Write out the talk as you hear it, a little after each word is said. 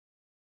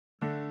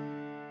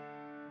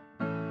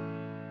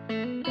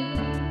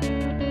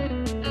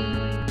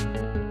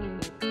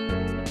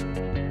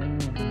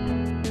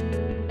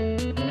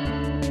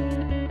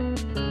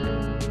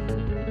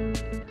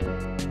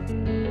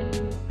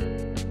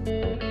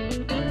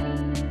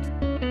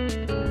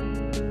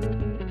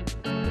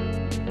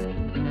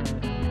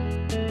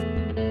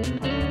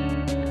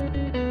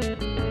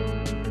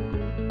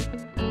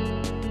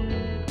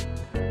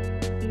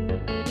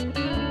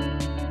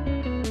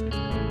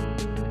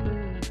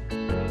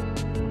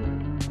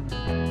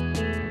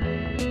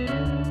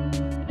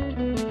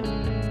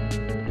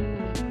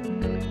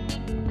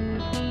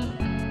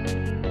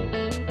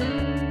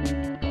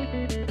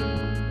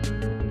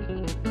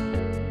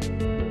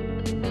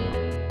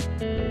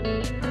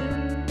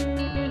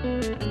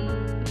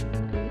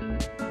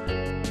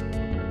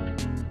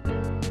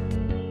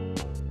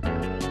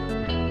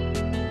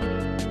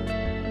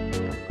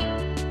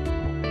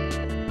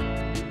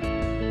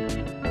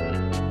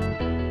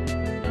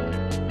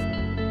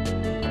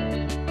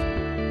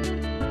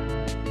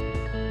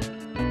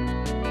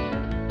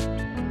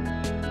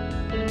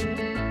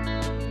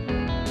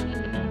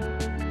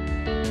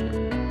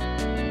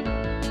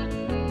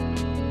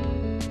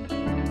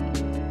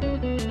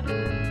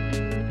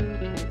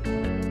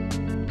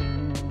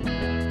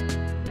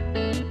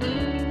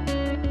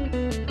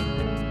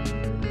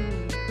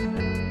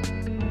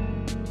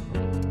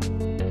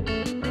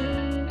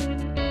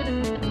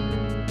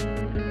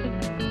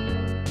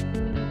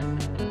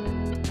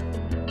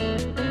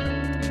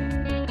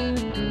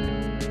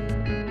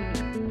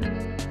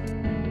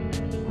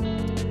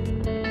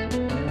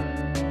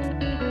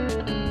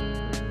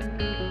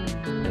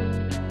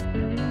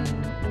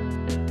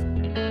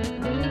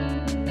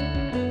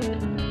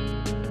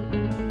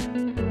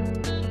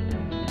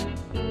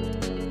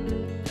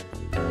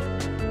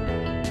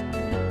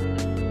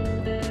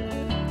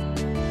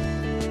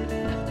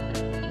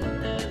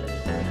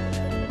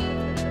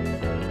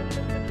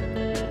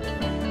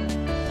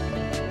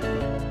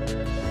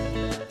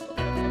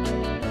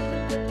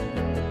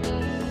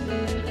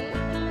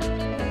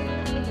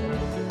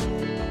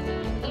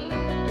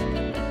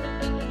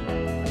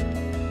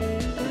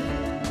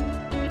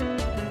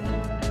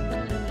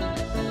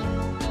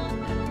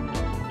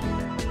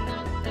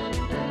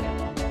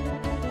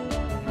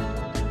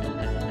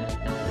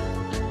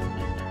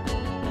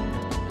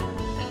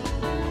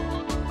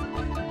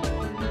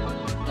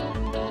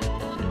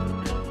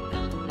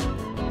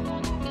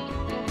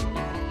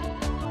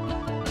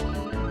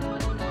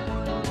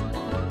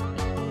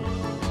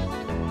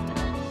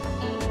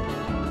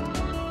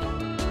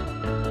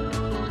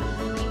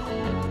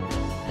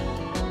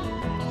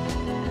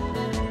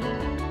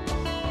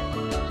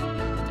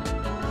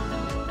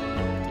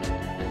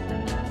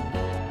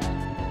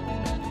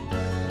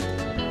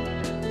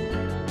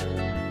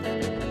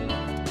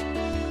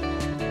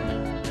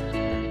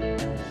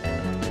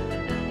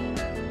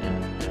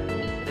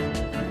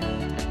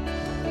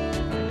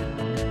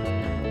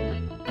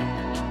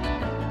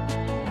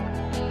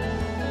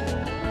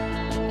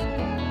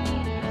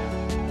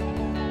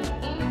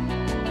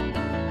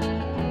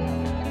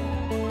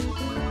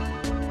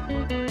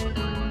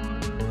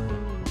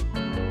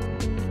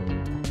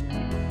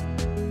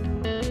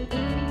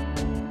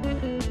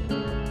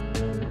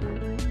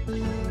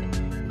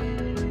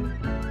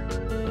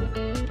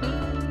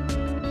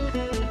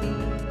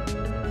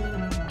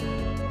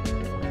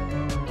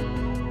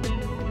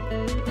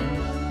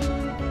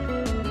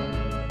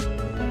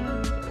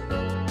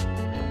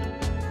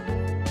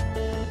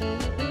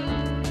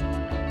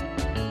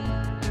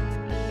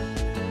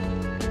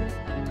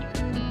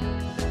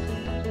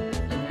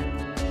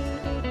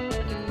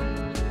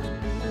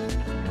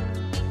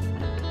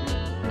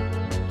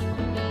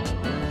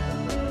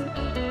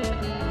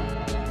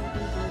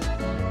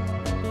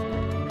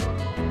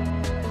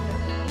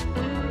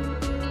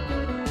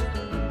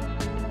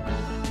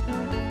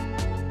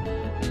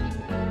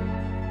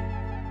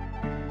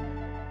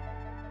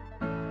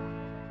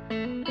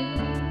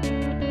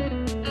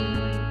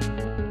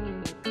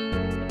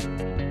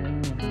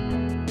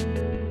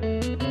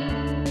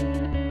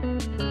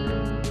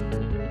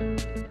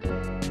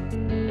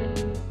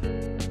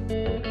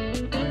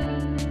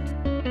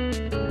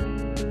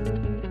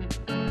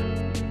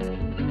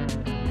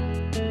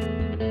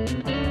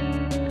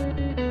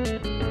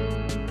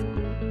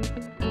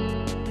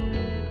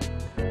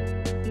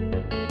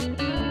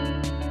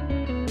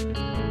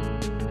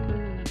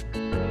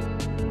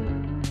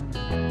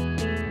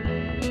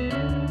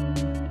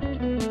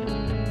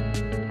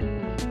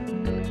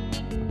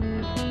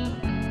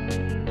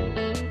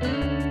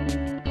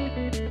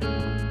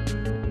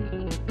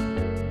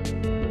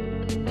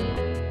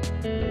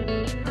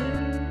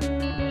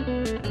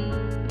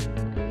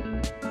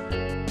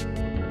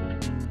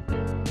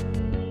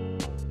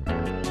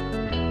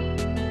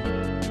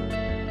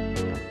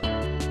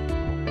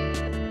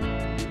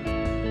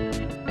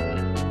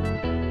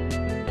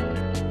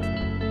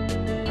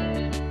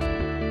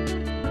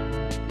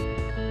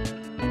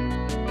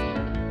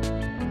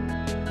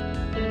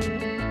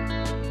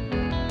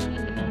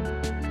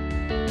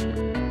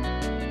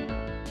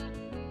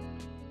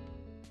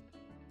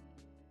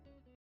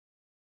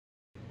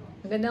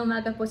Magandang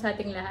umaga po sa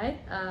ating lahat.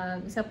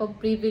 Isa po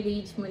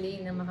privilege muli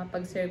na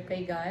makapag-serve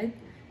kay God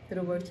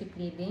through worship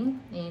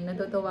leading. And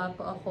natutuwa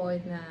po ako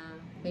na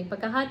may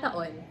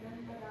pagkakataon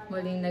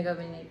muling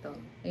nagawin ito.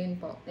 Ayun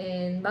po.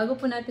 And bago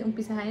po natin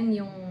umpisahan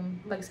yung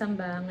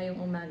pagsamba ngayong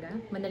umaga,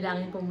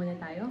 manalangin po muna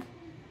tayo.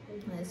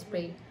 Let's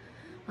pray.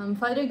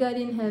 Father God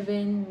in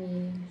heaven, we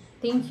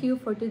thank you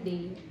for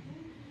today.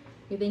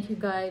 We thank you,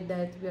 God,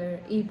 that we are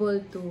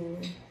able to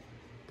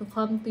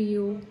come to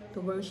you,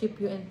 to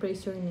worship you and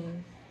praise your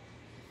name.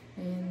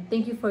 And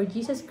thank you for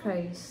Jesus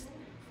Christ,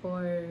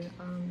 for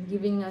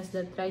giving us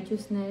that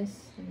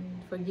righteousness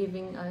and for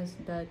giving us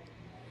that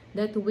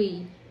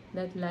way,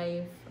 that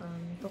life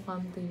to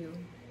come to you.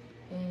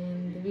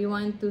 And we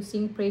want to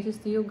sing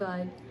praises to you,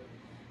 God,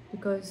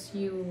 because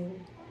you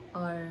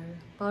are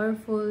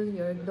powerful,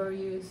 you are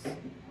glorious,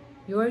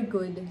 you are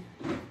good,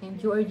 and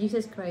you are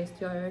Jesus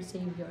Christ, you are our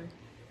Savior,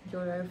 you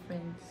are our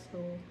friend. So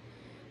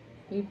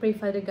we pray,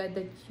 Father God,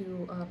 that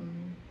you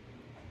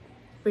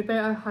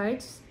prepare our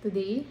hearts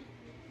today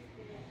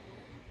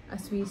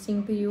as we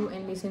sing to you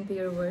and listen to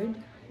your word.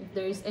 If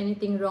there is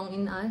anything wrong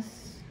in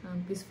us,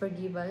 please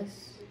forgive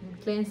us and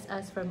cleanse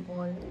us from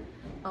all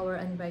our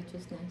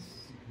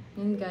unrighteousness.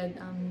 And God,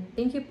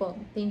 thank you po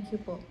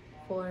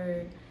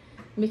for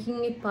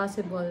making it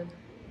possible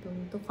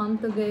to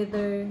come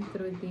together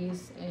through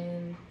this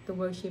and to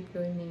worship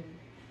your name.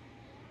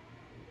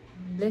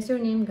 Bless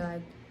your name,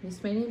 God. In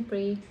my name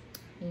pray.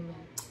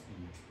 Amen.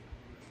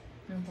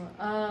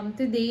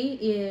 Today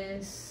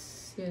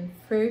is yung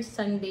first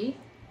Sunday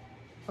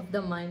of the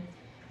month,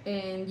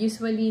 and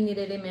usually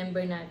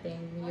nire-remember natin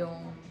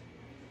yung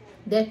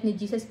death ni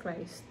Jesus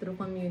Christ through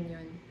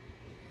communion.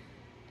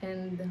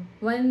 And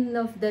one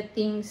of the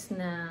things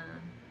na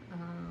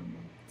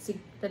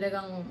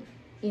talagang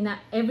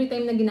every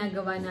time na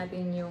ginagawa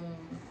natin yung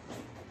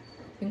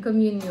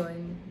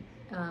communion,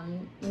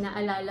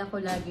 inaalala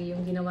ko lagi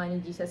yung ginawa ni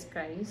Jesus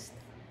Christ.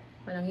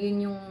 Parang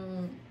yun yung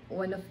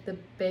one of the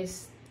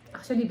best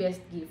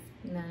gift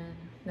na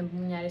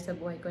nangyari sa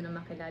buhay ko na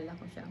makilala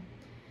ko siya.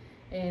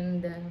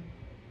 And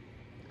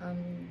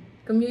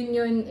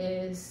communion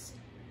is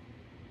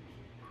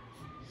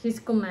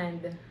His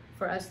command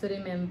for us to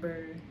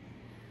remember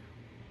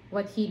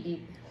what He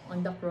did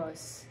on the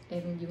cross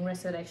and yung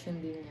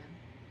resurrection din niya.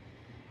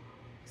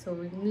 So,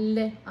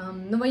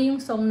 naman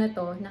yung song na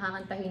to,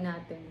 nakakantahin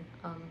natin.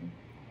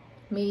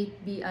 May it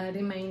be a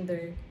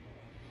reminder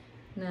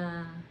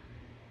na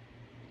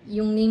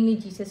yung name ni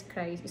Jesus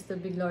Christ is to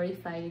be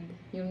glorified.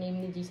 Yung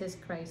name ni Jesus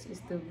Christ is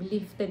to be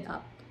lifted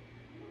up.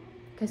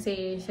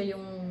 Kasi siya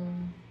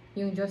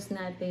yung Diyos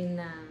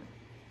natin na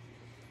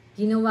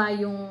ginawa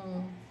yung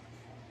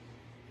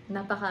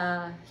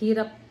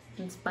napakahirap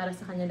para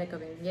sa Kanya na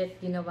gawin, yet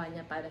ginawa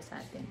niya para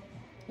sa atin.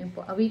 Yun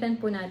po, awitan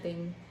po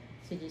natin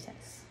si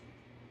Jesus.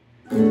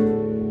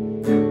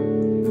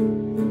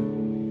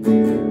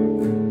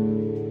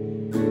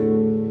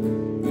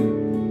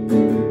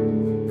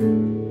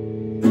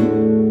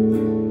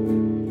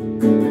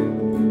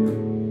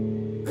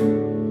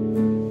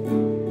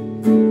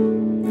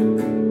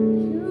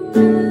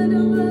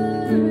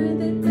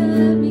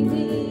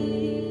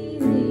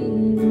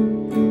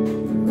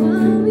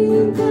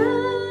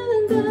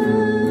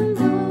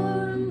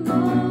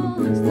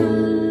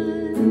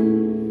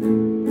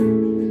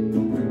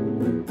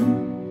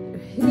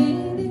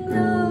 Leading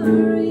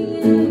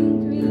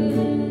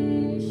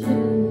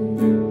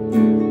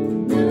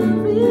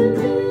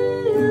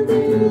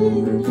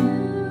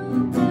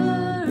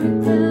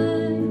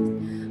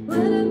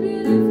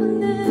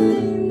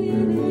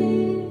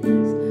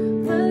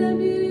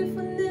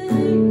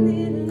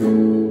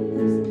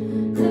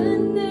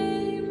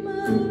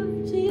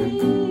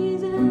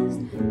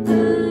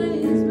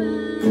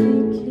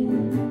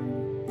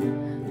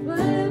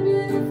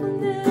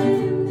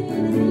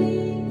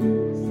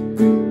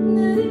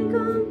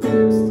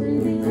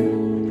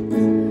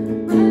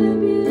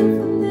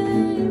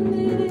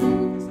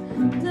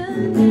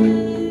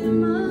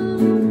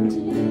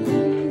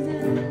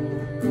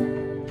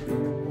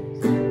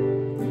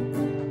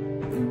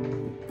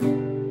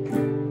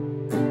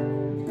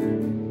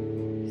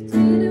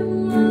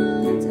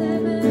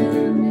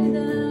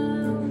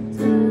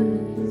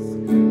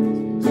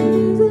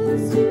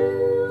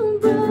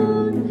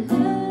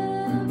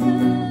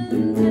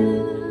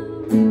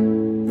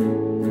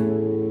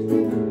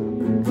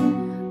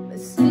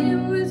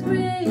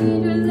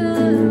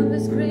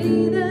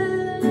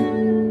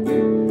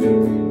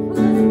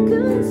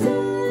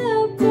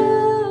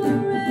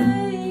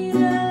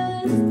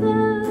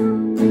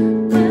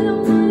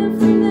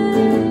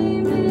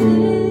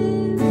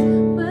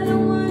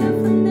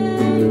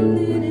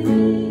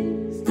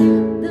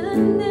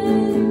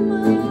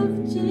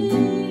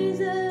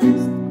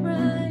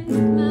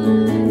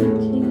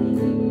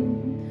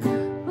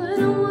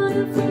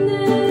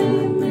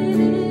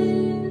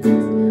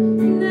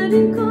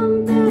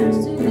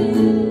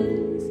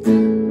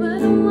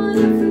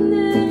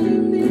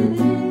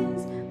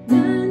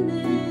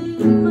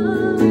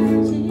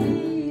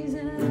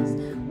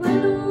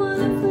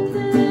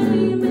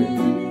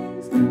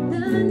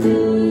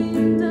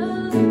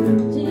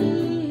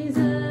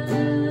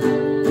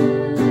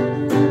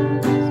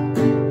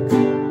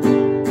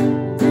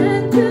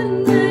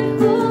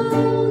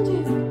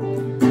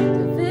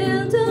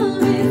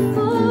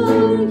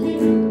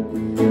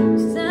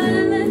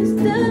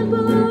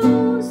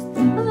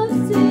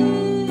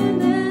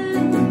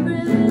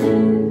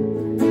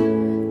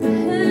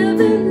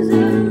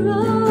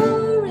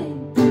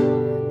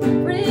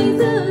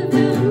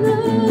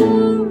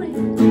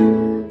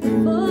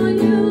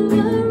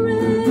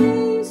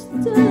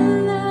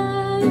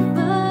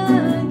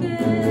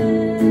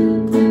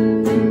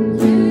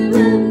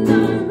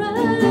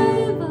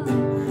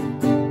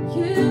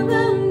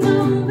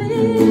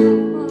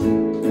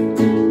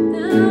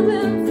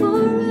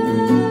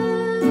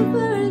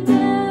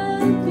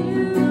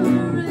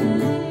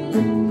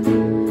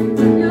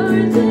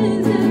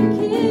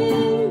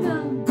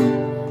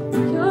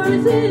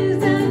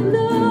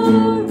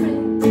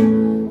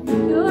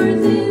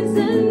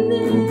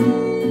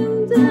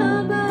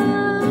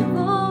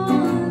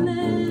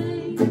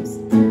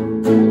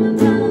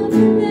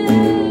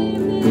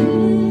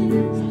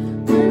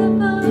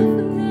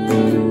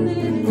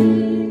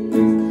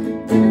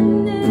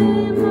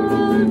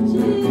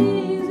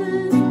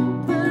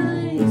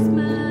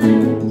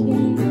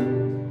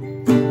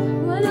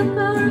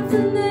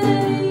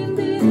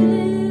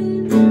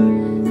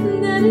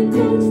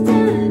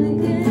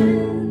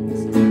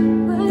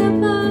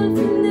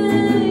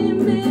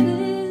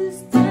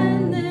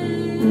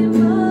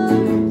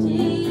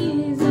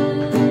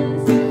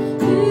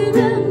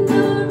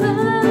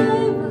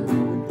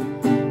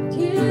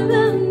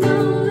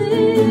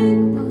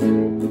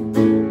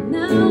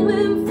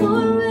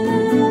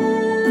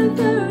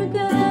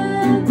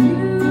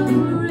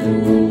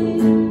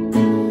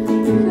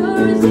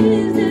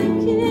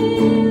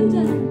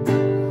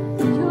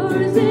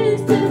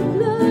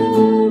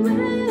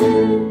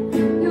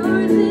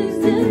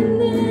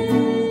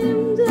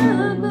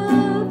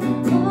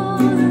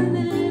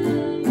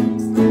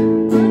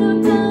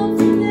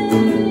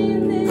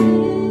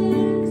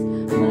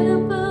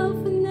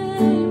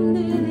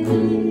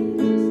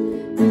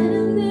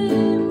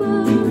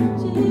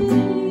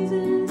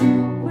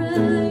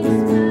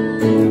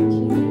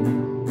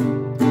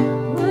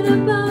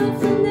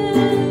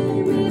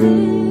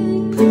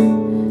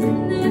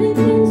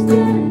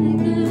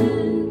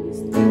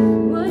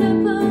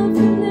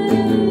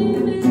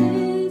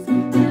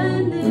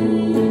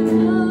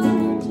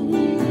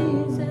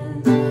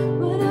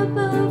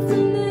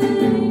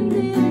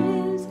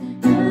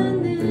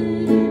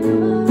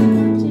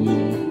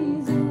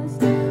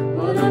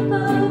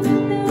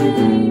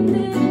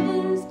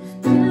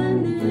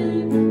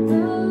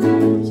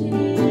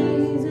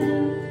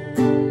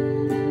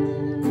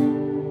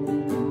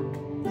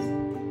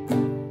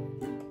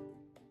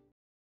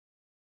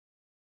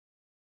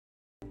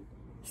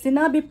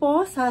Sinabi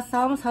po sa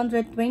Psalms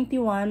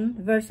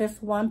 121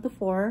 verses 1 to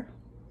 4,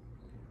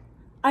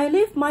 I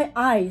lift my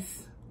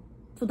eyes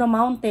to the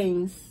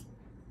mountains.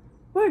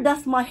 Where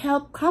does my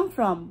help come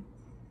from?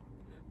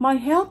 My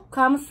help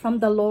comes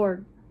from the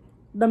Lord,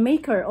 the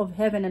maker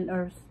of heaven and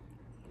earth.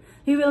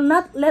 He will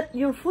not let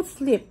your foot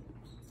slip.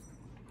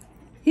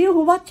 He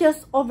who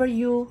watches over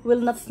you will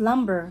not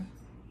slumber.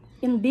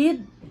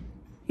 Indeed,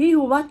 he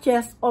who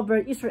watches over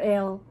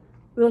Israel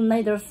will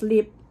neither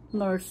sleep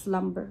nor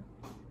slumber.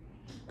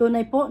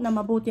 Tunay po na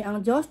mabuti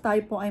ang Diyos, tayo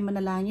po ay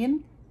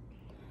manalangin.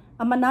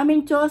 Ama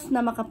naming Diyos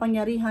na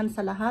makapangyarihan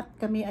sa lahat,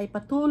 kami ay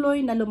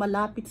patuloy na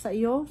lumalapit sa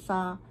iyo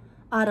sa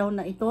araw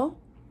na ito.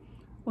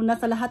 Una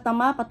sa lahat,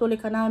 Ama, patuloy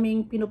ka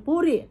naming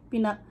pinupuri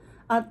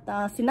at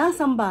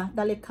sinasamba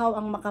dahil ikaw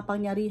ang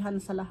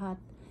makapangyarihan sa lahat.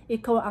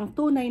 Ikaw ang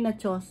tunay na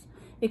Diyos.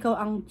 Ikaw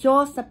ang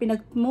Diyos na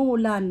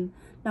pinagmulan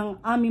ng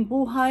aming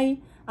buhay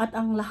at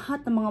ang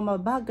lahat ng mga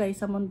mabagay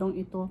sa mundong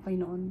ito,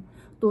 Panginoon.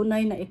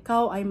 Tunay na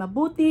ikaw ay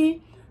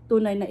mabuti,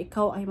 tunay na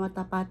ikaw ay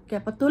matapat.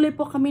 Kaya patuloy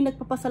po kami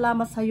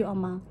nagpapasalamat sa iyo,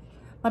 Ama.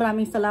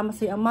 Maraming salamat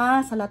sa iyo,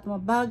 Ama, sa lahat ng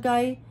mga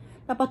bagay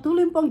na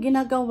patuloy pong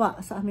ginagawa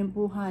sa aming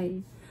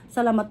buhay.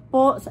 Salamat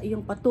po sa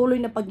iyong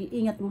patuloy na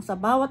pag-iingat mo sa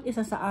bawat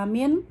isa sa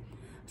amin,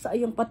 sa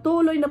iyong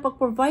patuloy na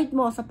pag-provide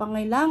mo sa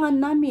pangailangan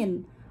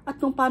namin, at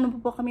kung paano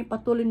po kami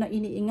patuloy na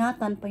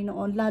iniingatan,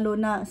 Panginoon, lalo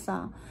na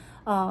sa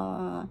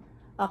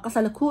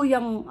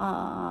kasalukuyang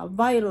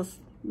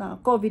virus, na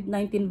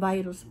COVID-19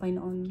 virus,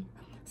 Panginoon.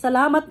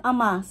 Salamat,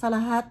 Ama, sa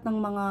lahat ng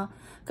mga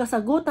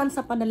kasagutan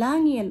sa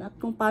panalangin at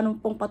kung paano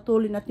pong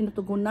patuloy na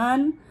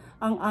tinutugunan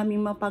ang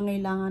aming mga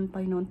pangailangan,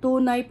 Panginoon.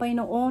 Tunay,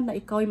 Panginoon, na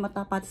ikaw ay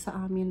matapat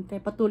sa amin.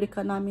 Kaya patuloy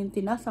ka namin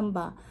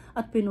tinasamba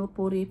at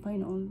pinupuri,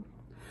 Panginoon.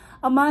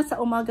 Ama, sa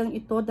umagang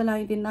ito,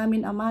 dalangin din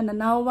namin, Ama, na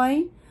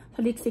naway,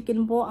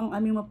 saliksikin po ang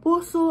aming mga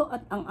puso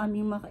at ang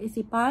aming mga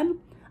kaisipan.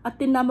 At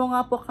tinamo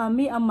nga po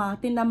kami, Ama,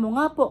 tinamo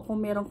nga po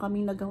kung meron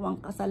kaming nagawang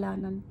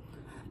kasalanan.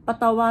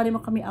 Patawarin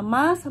mo kami,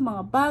 Ama, sa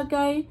mga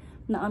bagay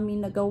na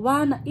aming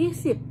nagawa, na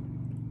isip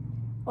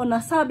o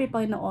nasabi,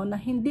 Panginoon, na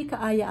hindi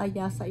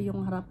kaaya-aya sa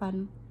iyong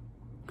harapan.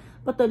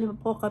 Patuloy mo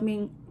po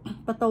kaming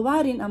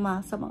patawarin,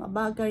 Ama, sa mga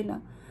bagay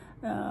na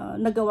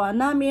nagawa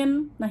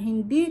namin na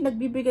hindi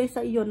nagbibigay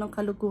sa iyo ng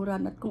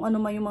kaluguran at kung ano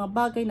man yung mga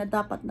bagay na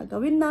dapat na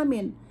gawin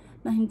namin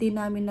na hindi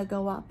namin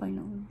nagawa,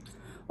 Panginoon.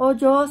 O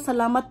Diyos,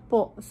 salamat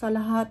po sa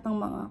lahat ng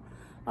mga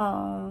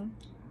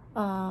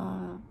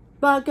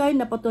bagay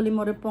na patuloy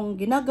mo rin pong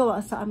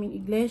ginagawa sa aming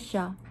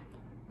iglesia.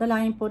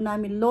 Dalangin po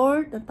namin,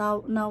 Lord, na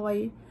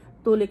naway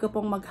tuloy ko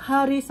pong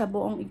maghari sa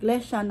buong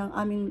iglesia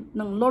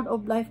ng Lord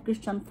of Life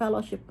Christian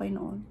Fellowship,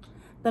 Panginoon.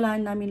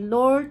 Dalangin namin,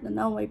 Lord, na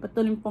naway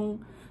patuloy pong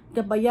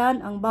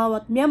gabayan ang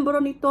bawat miyembro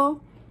nito,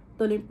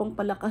 tuloy pong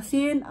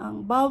palakasin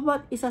ang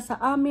bawat isa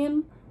sa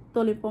amin,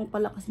 tuloy pong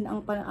palakasin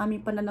ang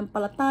aming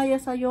pananampalataya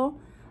sa iyo,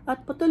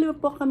 at patuloy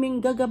po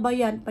kaming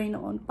gagabayan,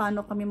 Panginoon,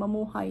 paano kami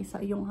mamuhay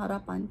sa iyong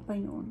harapan,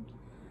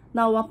 Panginoon.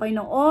 Nawa,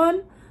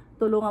 Panginoon,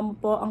 tulungan mo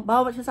po ang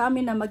bawat isa sa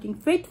amin na maging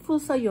faithful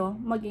sa iyo,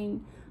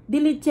 maging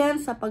diligent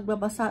sa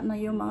pagbabasa ng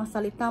iyong mga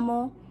salita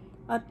mo,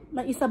 at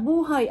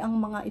naisabuhay ang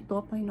mga ito,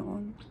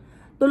 Panginoon.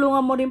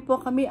 Tulungan mo rin po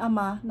kami,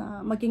 Ama,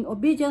 na maging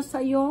obedient sa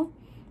iyo,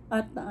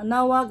 at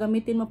nawa,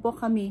 gamitin mo po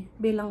kami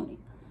bilang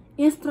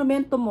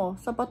instrumento mo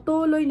sa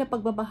patuloy na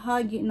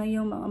pagbabahagi ng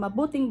iyong mga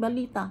mabuting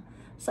balita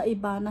sa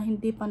iba na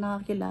hindi pa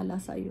nakakilala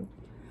sa iyo.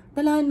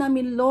 Dalangin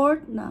namin,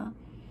 Lord, na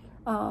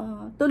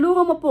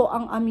tulungan mo po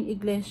ang aming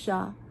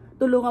iglesia,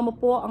 tulungan mo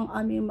po ang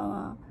aming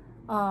mga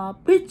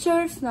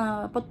preachers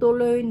na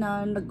patuloy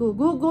na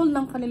nag-google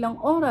ng kanilang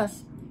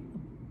oras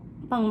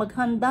pang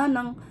maghanda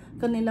ng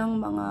kanilang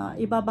mga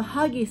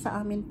ibabahagi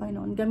sa amin,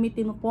 Panginoon.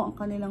 Gamitin mo po ang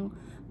kanilang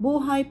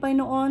buhay,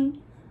 Panginoon,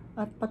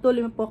 at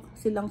patuloy mo po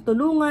silang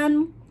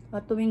tulungan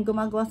at tuwing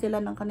gumagawa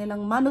sila ng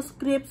kanilang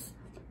manuscripts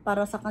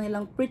para sa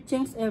kanilang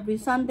preachings every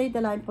Sunday.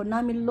 Dalangin po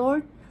namin,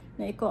 Lord,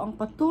 na ikaw ang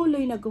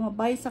patuloy na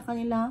gumabay sa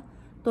kanila,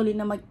 patuloy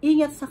na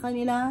mag-ingat sa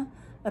kanila,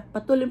 at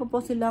patuloy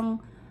po silang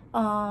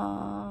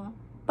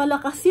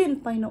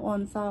palakasin,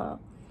 Panginoon, sa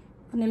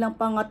kanilang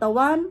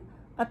pangatawan,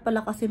 at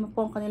palakasin mo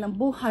po ang kanilang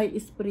buhay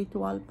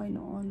spiritual,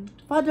 Panginoon.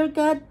 Father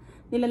God,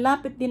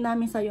 nilalapit din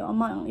namin sa iyo,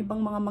 Ama, ang ibang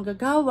mga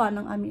magagawa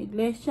ng aming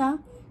iglesia,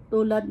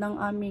 tulad ng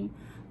aming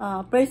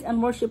praise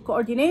and worship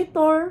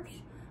coordinator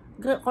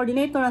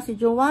na si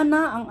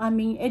Joanna, ang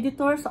aming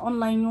editor sa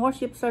online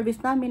worship service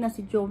namin na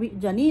si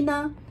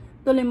Janina.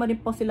 Tuloy mo rin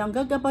po silang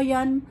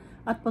gagabayan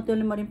at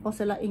patuloy mo rin po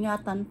sila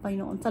ingatan,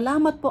 Panginoon.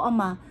 Salamat po,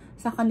 Ama,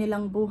 sa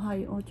kanilang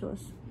buhay, O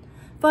Diyos.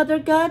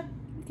 Father God,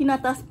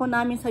 tinataas po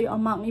namin sa iyo,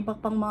 Ama, ang ibang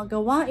pang mga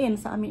gawain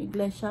sa aming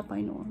iglesia,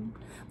 Panginoon.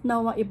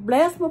 Nawa,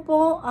 i-bless mo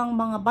po ang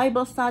mga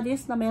Bible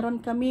studies na meron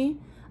kami,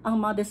 ang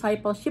mga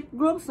discipleship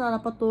groups na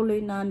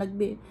patuloy na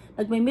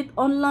nagme-meet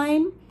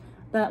online.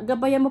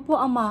 Gabayan mo po,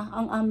 Ama,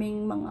 ang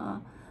aming mga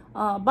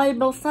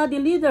Bible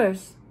study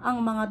leaders,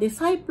 ang mga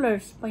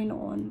disciples,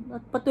 Panginoon.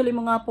 At patuloy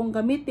mo nga pong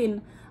gamitin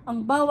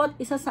ang bawat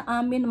isa sa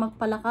amin na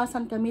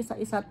magpalakasan kami sa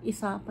isa't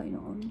isa,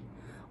 Panginoon.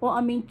 O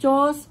aming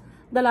Diyos,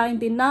 dalangin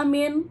din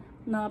namin,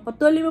 na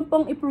patuloy mo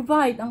pong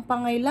i-provide ang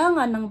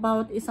pangailangan ng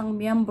bawat isang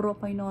miyembro,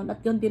 Panginoon, at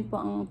yun din po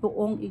ang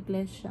buong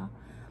iglesia.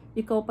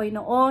 Ikaw,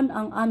 Panginoon,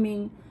 ang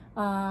aming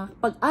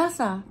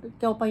pag-asa.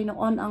 Ikaw,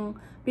 Panginoon, ang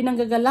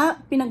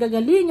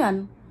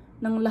pinanggagalingan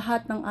ng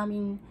lahat ng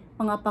aming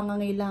mga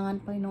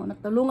pangangailangan, Panginoon. At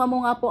tulungan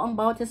mo nga po ang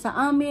bawat isa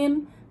sa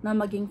amin na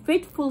maging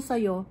faithful sa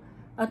iyo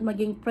at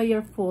maging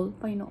prayerful,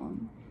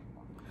 Panginoon.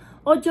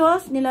 O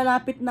Diyos,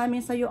 nilalapit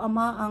namin sa iyo,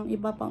 Ama, ang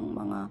iba pang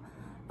mga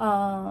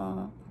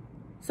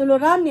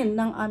suliranin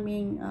ng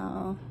aming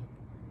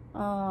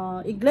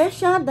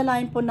iglesia.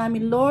 Dalayan po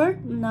namin,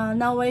 Lord, na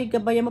naway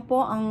gabayan mo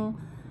po ang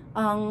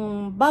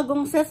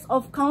bagong sets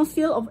of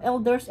council of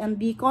elders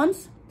and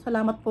deacons.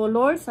 Salamat po,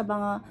 Lord, sa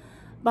mga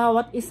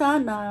bawat isa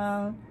na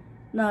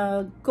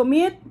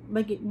nag-commit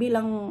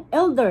bilang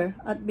elder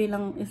at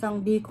bilang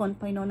isang deacon,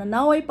 Panginoon, na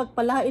naway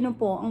pagpalain mo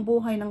po ang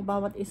buhay ng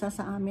bawat isa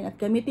sa amin at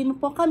gamitin mo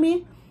po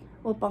kami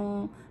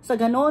upang sa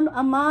ganoon,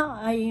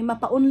 Ama, ay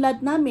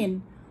mapaunlad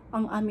namin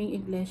ang aming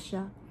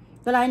iglesia.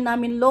 Dalayan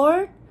namin,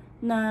 Lord,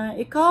 na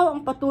ikaw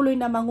ang patuloy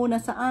na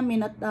manguna sa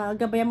amin at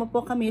gabayan mo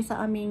po kami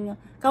sa aming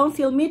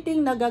council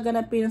meeting na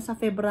gaganapin sa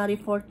February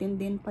 14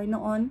 din,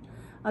 Panginoon.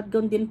 At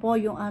ganoon din po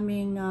yung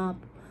aming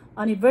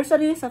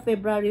anniversary sa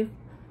February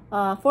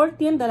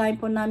 14. Dalayan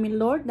po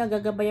namin, Lord, na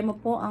gagabayan mo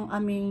po ang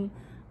aming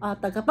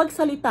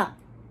tagapagsalita,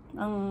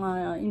 ang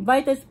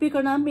invited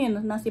speaker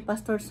namin na si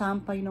Pastor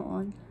Sam,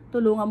 Panginoon.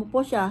 Tulungan mo po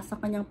siya sa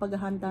kanyang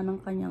paghahanda ng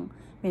kanyang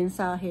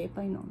mensahe,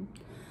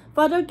 Panginoon.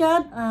 Father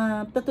God,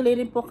 patuloy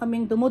rin po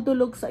kaming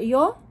dumudulog sa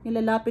iyo.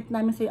 Nilalapit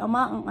namin sa iyo,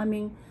 Ama, ang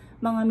aming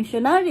mga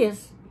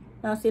missionaries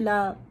na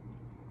sila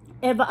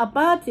Eva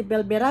Abad, si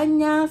Bel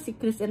Beranya, si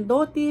Chris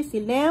Endoti,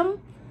 si Lem,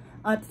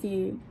 at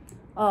si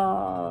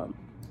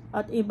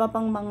at iba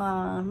pang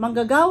mga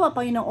manggagawa,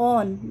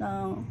 Panginoon,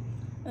 ng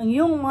ang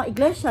iyong mga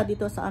iglesia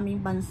dito sa aming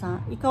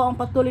bansa. Ikaw ang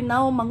patuloy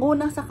na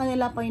manguna sa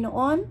kanila,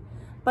 Panginoon.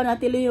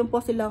 Panatilihin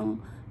po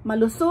silang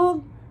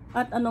malusog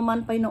at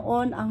anuman,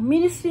 Panginoon, ang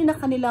ministry na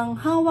kanilang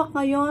hawak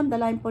ngayon.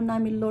 Dalayan po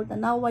namin, Lord, na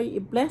naway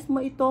i-bless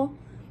mo ito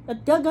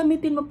at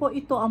gagamitin mo po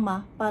ito,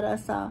 Ama, para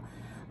sa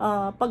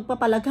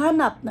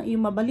pagpapalaghanap ng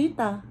iyong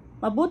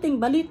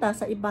mabuting balita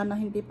sa iba na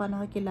hindi pa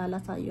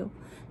nakakilala sa iyo.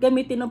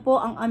 Gamitin mo po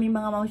ang aming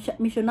mga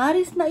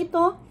missionaries na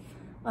ito.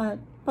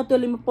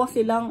 Patuloy mo po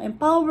silang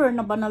empower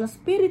na banal na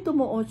spirito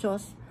mo, O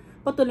Diyos.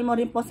 Patuloy mo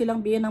rin po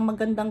silang bigyan ng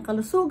magandang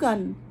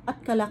kalusugan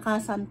at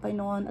kalakasan,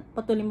 Panginoon. At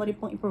patuloy mo rin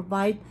pong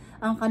i-provide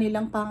ang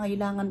kanilang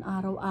pangailangan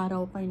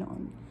araw-araw,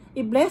 Panginoon.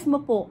 I-bless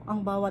mo po ang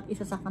bawat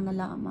isa sa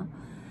kanila, Ama.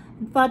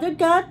 Father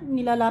God,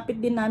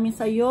 nilalapit din namin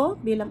sa iyo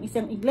bilang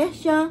isang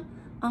iglesia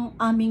ang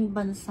aming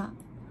bansa.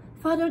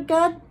 Father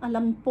God,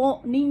 alam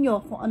po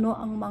ninyo kung ano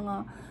ang mga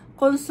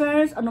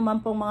concerns, ano man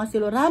pong mga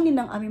siluranin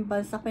ng aming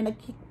bansa.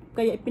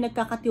 Kaya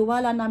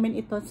pinagkakatiwala namin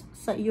ito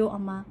sa iyo,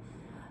 Ama.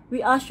 We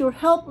ask your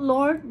help,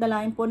 Lord.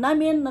 Dalayan po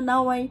namin na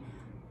naway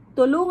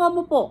tulungan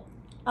mo po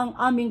ang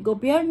aming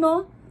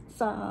gobyerno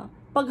sa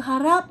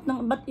pagharap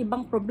ng iba't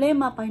ibang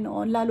problema,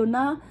 Panginoon, lalo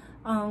na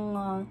ang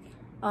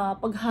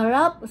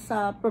pagharap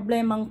sa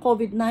problemang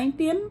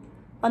COVID-19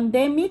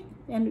 pandemic.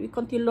 And we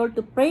continue, Lord,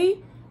 to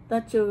pray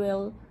that you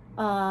will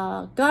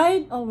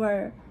guide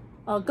our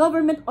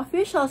government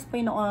officials,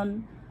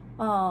 Panginoon,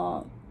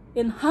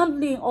 in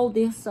handling all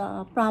these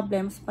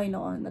problems,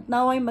 Panginoon. At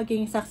naway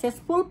maging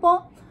successful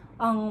po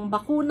ang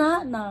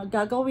bakuna na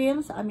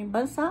gagawin sa aming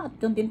bansa at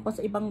doon din po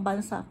sa ibang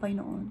bansa,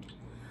 Panginoon.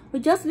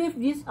 We just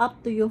lift this up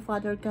to you,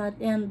 Father God,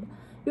 and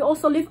we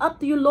also lift up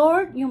to you,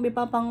 Lord, yung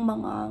iba pang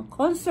mga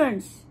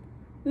concerns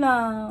na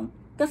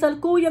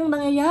kasalukuyang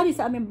nangyayari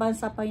sa aming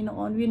bansa,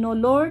 Panginoon. We know,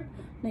 Lord,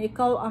 na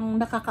ikaw ang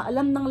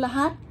nakakaalam ng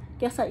lahat,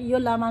 kaya sa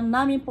iyo lamang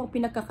namin pong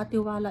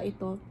pinagkakatiwala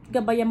ito.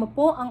 Gabayan mo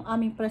po ang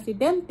aming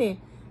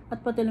presidente at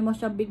patuloy mo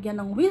siya bigyan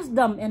ng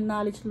wisdom and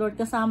knowledge, Lord,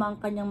 kasama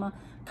ang kanyang mga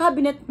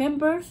cabinet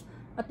members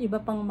at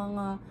iba pang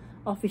mga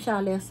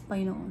opisyales,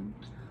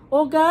 Panginoon.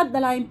 O God,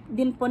 dalayan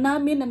din po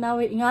namin na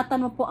naway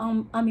ingatan mo po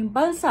ang aming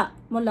bansa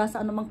mula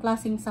sa anumang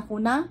klaseng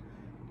sakuna.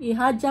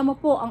 Ihadya mo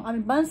po ang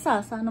aming bansa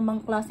sa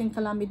anumang klaseng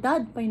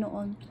kalamidad,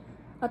 Panginoon.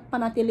 At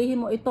panatilihin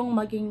mo itong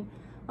maging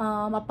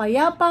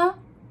mapayapa.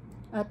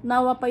 At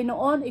nawa,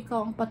 Panginoon,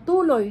 ikaw ang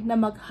patuloy na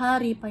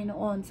maghari,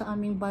 Panginoon, sa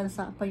aming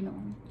bansa,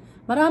 Panginoon.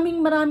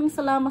 Maraming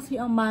salamat sa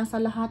iyo, Ama, sa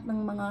lahat ng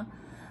mga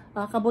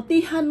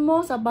kabutihan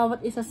mo sa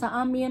bawat isa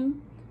sa amin.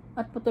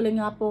 At patuloy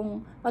nga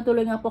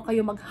po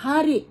kayo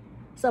maghari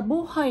sa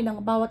buhay ng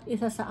bawat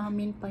isa sa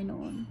amin,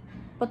 Panginoon.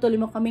 Patuloy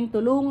mo kaming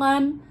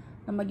tulungan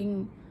na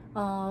maging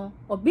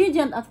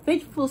obedient at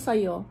faithful sa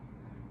iyo.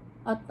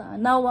 At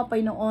nawa,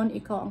 Panginoon,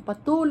 ikaw ang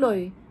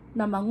patuloy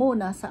na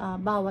manguna sa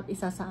bawat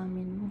isa sa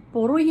amin.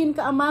 Purihin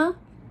ka, Ama,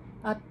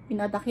 at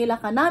pinadakila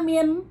ka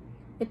namin.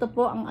 Ito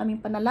po ang aming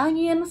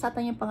panalangin sa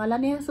ating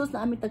pangalan ni Jesus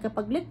na aming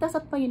tagapagligtas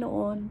at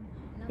Panginoon.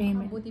 Amen.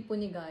 Napakabuti po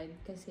ni God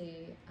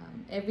kasi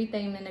every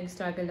time na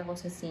nag-struggle ako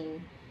sa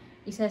sin,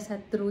 isa sa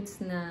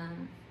truths na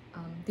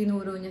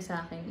tinuro niya sa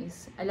akin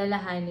is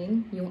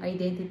alalahanin yung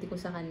identity ko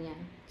sa Kanya.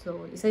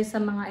 So, isa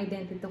sa mga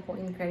identity ko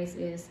in Christ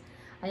is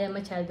I am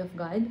a child of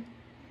God.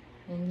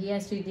 And He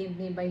has redeemed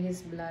me by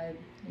His blood.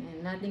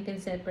 And nothing can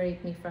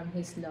separate me from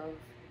His love.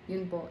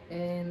 Yun po.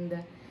 And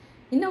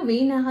in a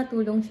way,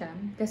 nakakatulong siya.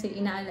 Kasi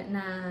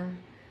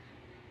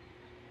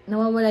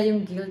nawawala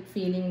yung guilt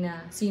feeling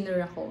na sinner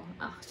ako.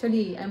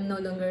 Actually, I'm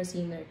no longer a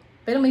sinner.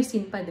 Pero may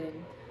sin pa din.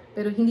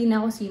 Pero hindi na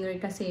ako sinner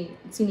kasi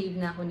sinave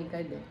na ako ni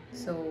God.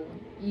 So,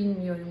 yun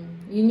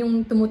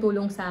yung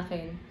tumutulong sa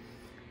akin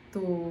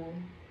to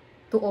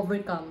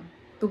overcome,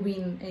 to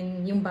win,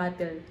 and yung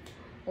battle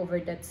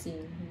over that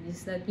sin.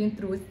 Is that yung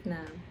truth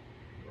na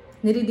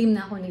niredeem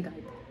na ako ni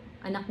God.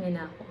 Anak niya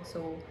na ako. So,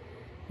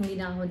 hindi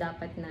na ako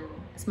dapat na,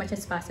 as much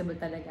as possible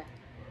talaga,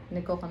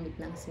 nagko-commit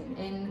ng sin.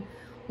 And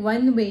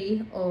one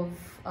way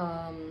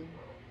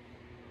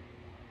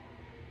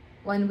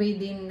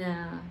din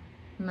na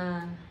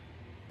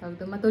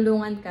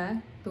matulungan ka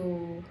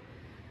to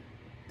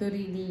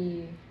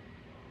really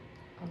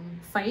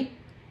fight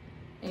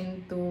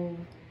and to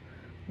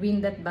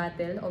win that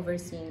battle over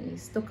sin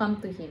is to come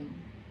to Him.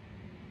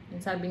 And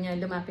sabi niya,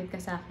 lumapit ka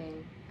sa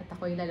akin at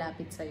ako'y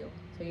lalapit sa'yo.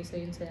 So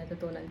yun sa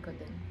natutunan ko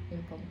din.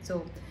 Yun po.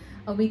 So,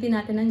 awitin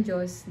natin ang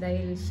Diyos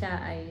dahil siya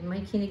ay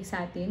makikinig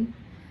sa atin.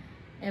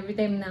 Every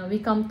time na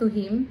we come to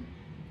Him,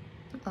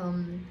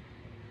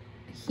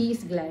 He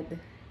is glad.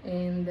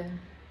 And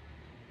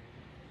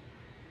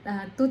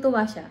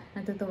natutuwa siya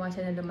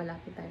na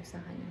lumalapit tayo sa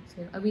Kanya.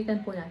 So,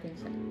 awitan po natin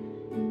siya.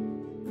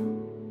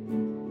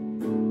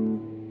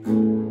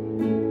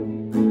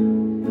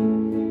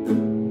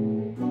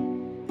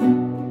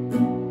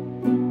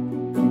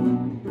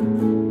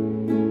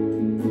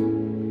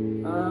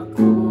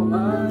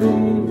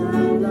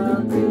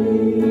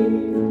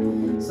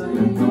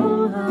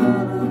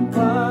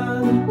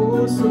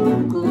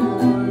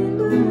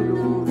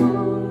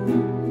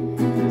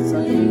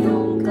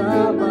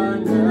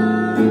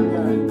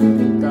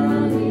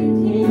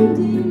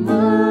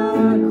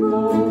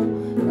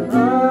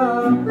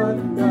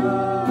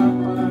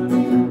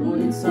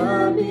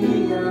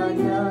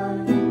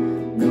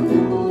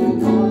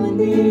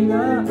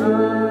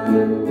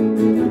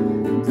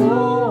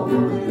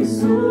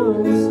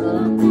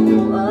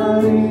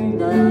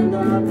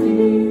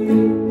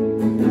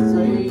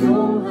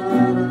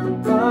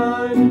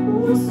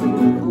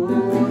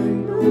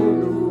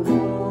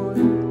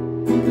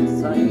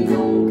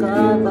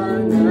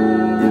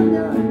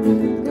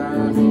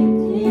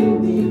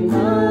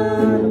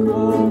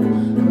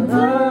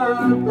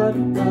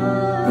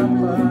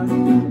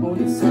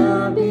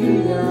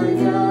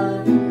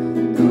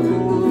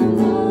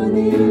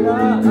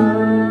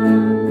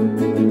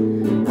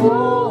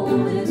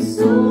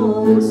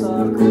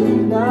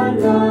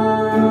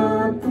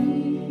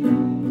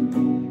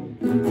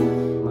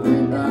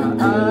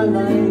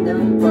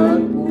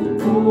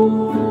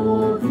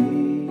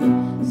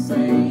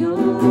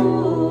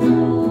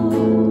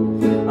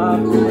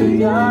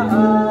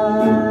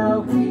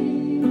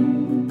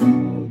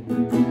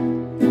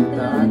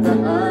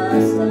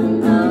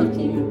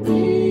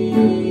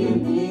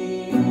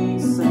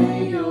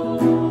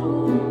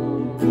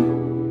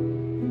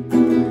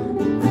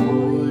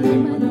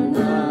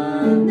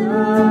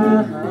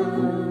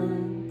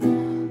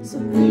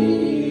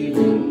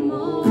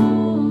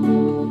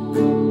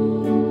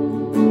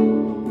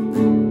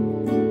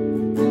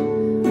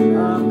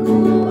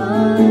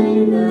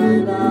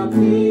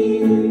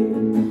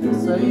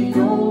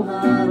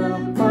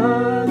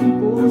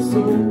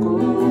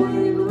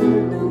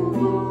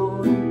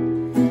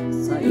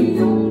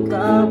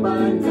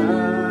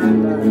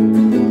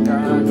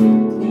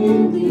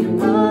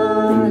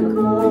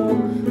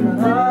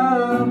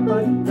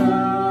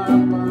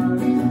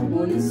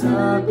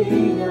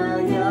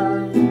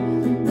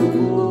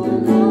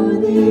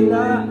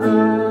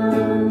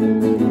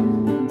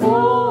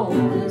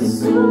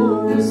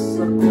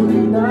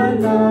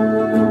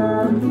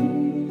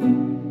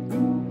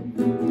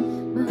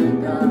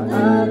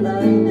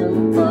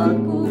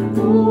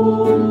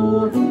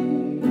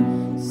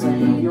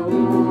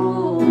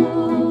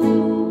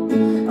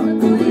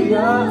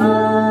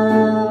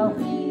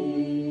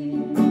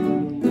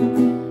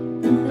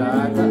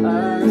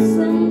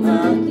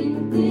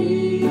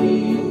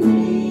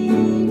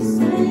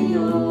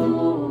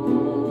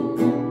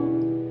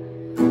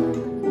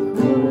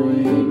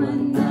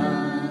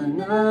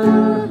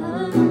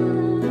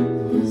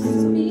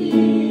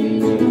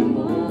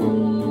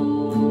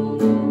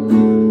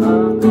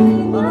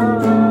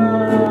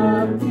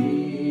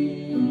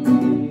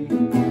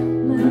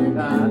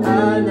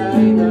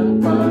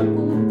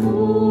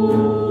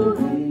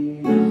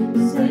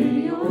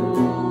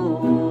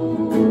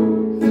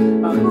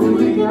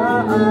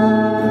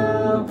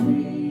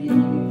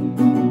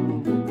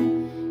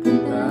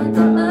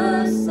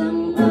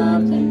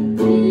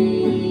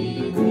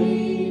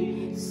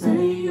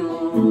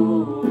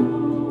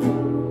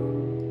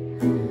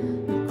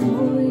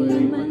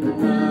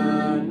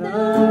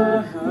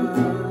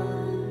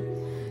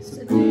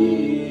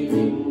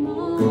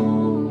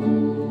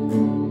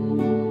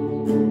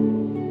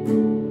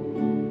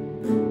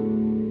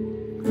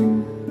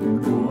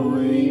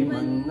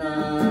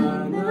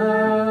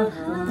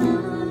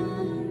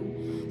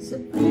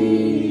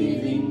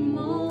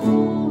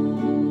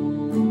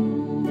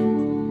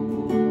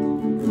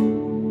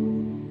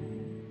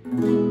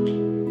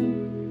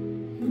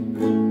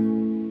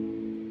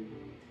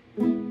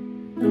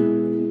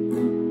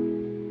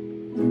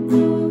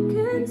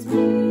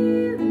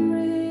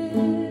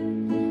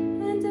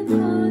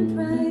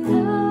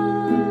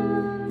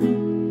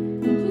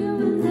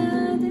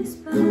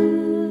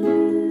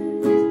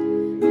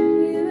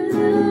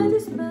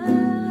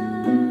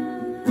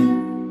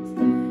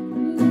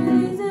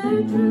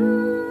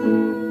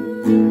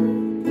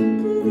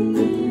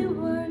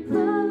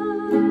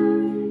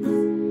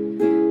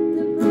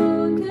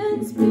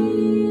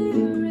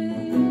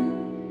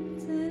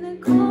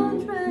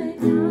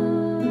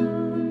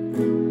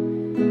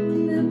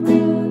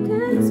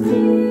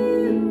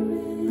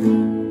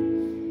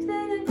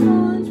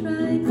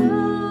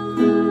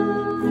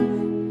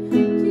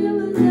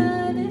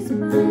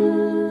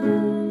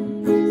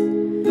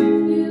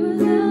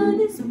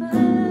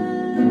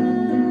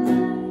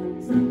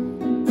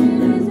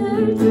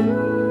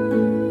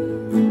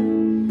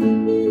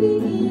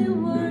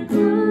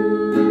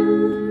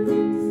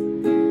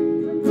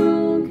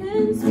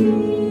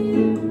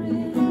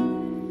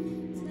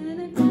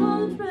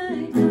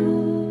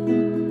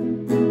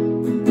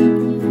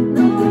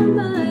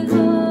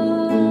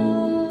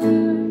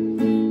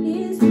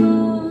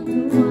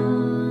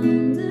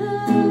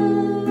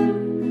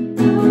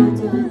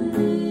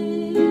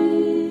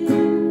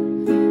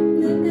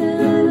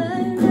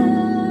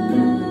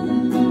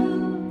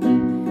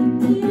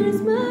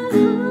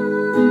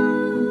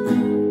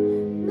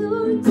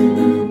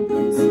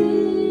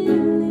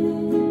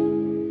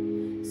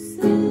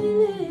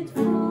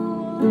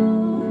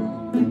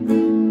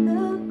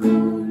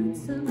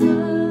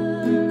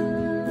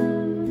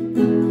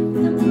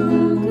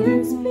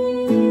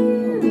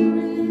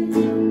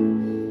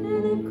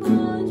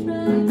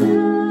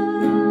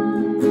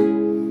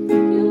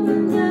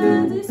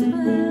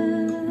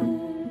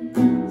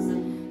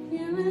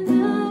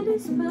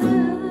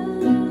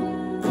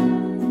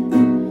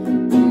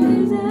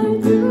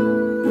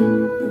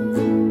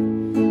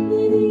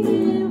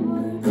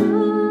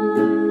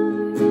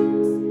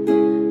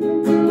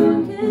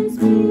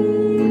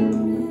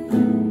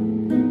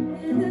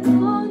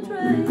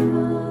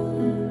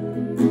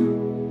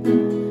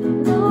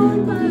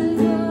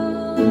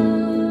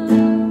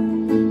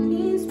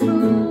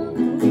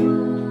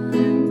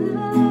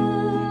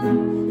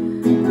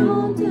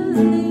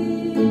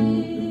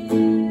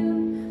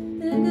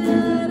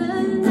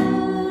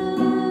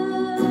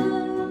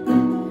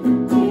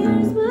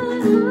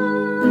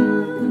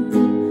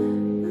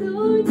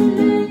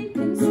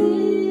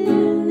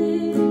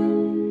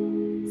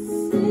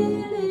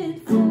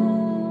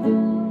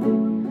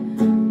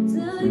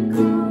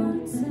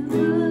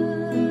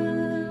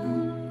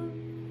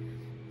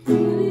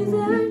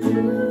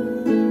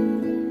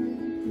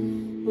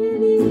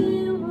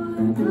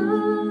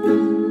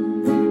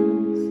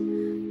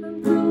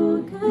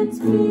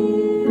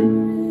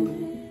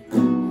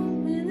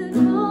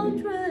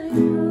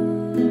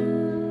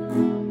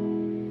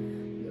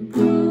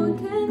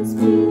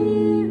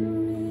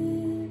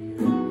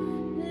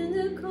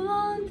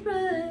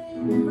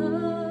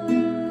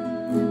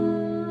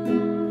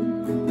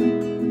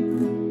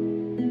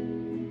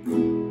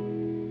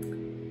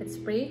 Let's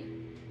pray.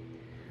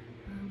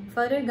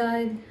 Father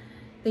God,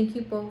 thank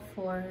you po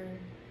for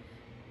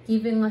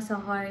giving us a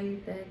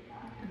heart that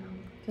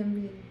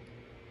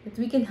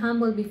we can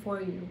humble before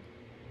you.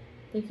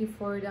 Thank you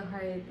for the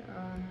heart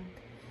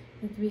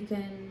that we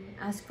can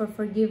ask for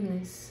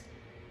forgiveness.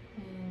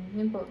 And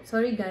yun po,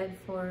 sorry God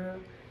for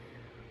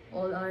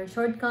all our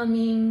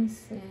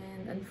shortcomings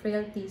and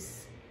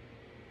frailties.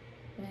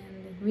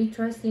 And we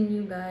trust in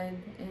you, God,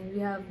 and we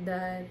have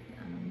that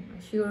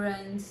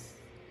assurance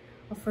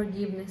of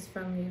forgiveness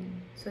from you.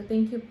 So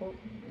thank you po.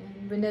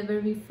 And whenever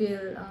we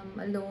feel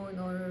alone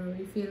or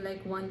we feel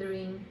like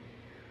wandering,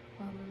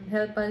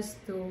 help us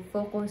to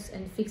focus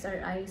and fix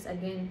our eyes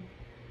again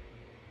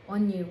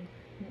on you.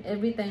 And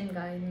every time,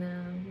 God,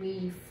 na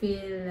we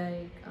feel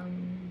like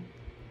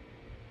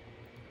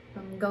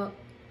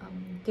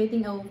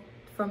getting out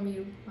from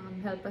you,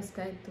 help us,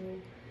 God,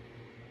 to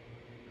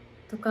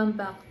come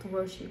back to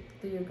worship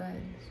to you,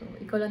 God. So,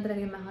 ikaw lang talaga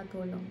yung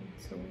makatulong.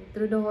 So,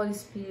 through the Holy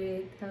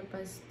Spirit, help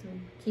us to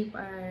keep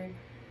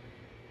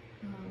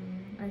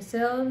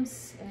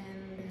ourselves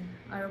and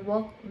our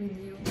walk with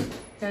you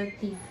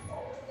healthy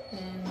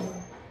and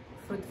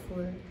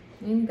fruitful.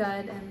 In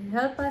God, and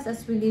help us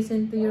as we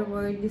listen to your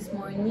word this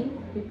morning.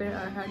 Prepare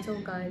our hearts,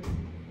 O God.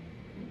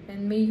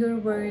 And may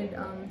your word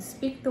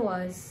speak to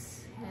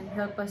us and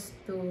help us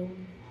to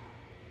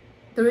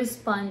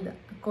respond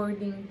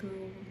according to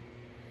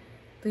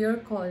your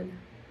call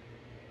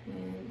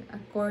and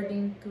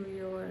according to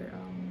your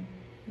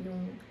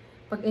yung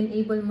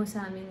pag-enable mo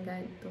sa amin,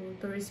 God,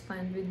 to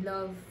respond with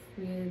love,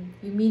 with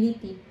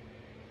humility,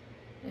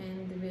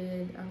 and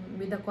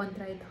with a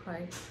contrite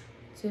heart.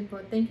 So yun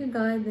po, thank you,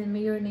 God, and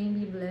may your name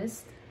be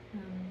blessed.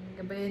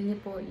 Gabayan niyo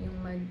po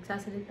yung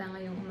magsasalita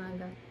ngayong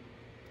umaga.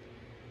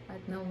 At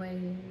naway,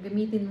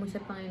 gamitin mo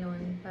siya,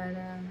 Panginoon,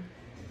 para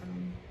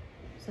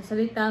sa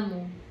salita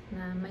mo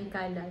na may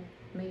kalat,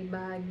 may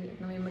bahagi,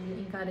 na may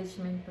maging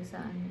encouragement po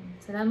sa amin.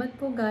 Salamat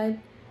po, God.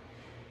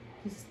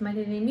 In Jesus'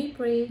 mighty name we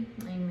pray.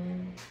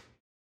 Amen.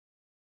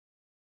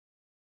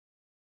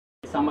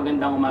 Isang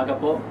magandang umaga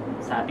po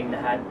sa ating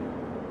lahat.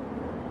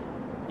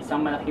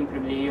 Isang malaking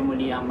pribilehiyo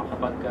muli ang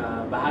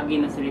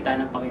makapagbahagi ng salita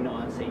ng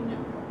Panginoon sa inyo.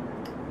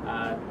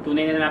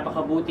 Tunay na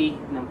napakabuti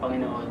ng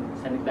Panginoon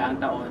sa nagdaang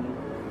taon,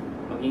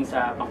 maging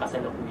sa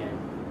pangkasalukuyan.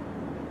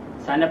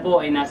 Sana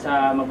po ay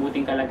nasa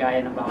mabuting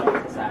kalagayan ng bawat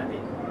isa sa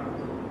atin.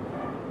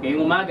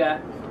 Ngayong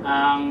umaga,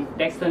 ang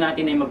teksto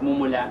natin ay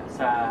magmumula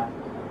sa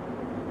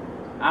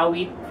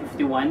Awit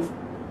 51.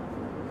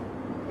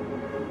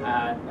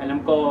 At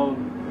alam ko,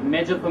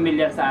 medyo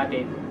familiar sa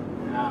atin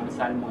ang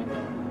salmo ito.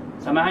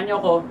 Samahan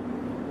niyo ako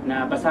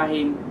na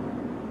basahin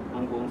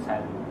ang buong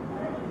salmo.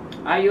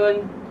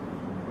 Ayon,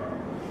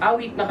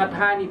 awit na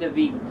katha ni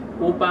David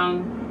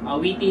upang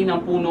awitin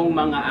ang punong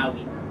mga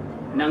awit.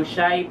 nang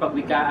siya'y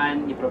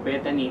pagwikaan ni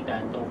Propeta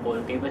Nathan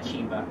tungkol kay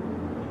Bathsheba,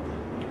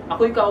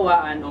 "Ako'y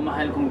kaawaan o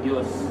mahal kong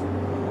Diyos,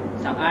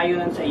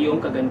 sang-ayon sa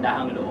iyong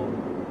kagandahang loob.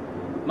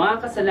 Mga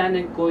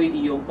kasalanan ko'y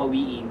iyong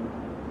pawiin,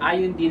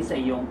 ayon din sa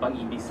iyong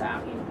pag-ibig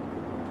sa akin.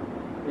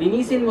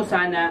 Linisin mo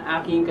sana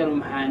aking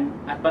karumahan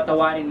at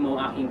patawarin mo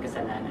aking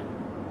kasalanan.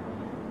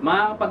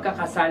 Mga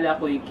pagkakasala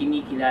ko'y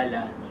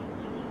kinikilala,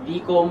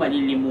 di ko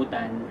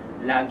malilimutan,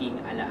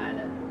 laging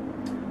alaala.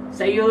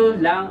 Sa iyo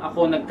lang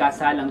ako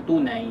nagkasalang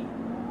tunay,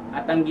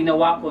 at ang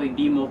ginawa ko'y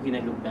di mo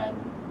kinalugdan.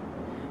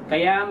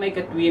 Kaya may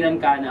katwiran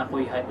ka na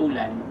ako'y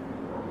hatulan,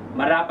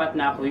 marapat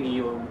na ako'y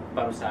iyong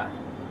parusahan.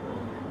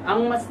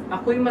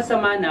 Ako'y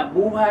masama na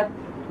buhat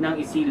ng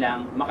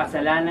isilang,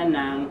 makasalanan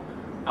ng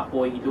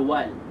ako'y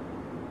luwal.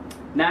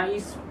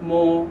 Nais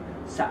mo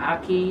sa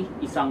aki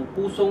isang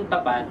pusong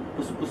tapat,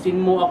 puspusin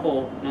mo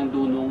ako ng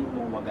dunong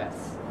mong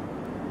wagas.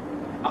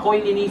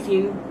 Ako'y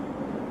linisin,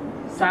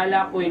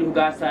 sala ko'y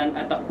hugasan,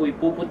 at ako'y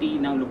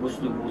puputi ng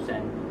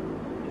lubos-lubusan.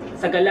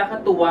 Sa galak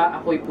at tuwa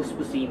ako'y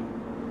puspusin,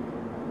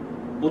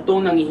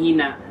 butong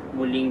nangihina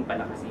muling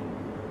palakasin.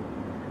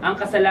 Ang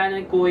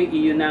kasalanan ko'y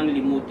iyon ang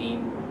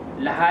limutin,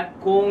 lahat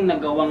kong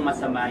nagawang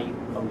masama'y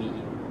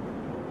pawiin.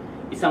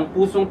 Isang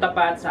pusong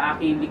tapat sa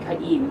aking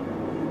likhain,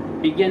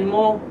 bigyan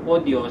mo, O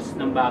Diyos,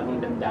 ng bagong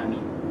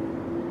damdamin.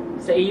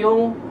 Sa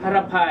iyong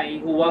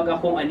harapay, huwag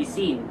akong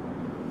alisin,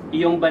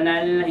 iyong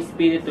banal na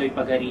espiritu'y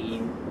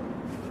pagariin.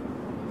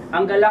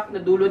 Ang galak na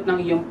dulot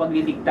ng iyong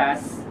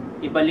pagliligtas,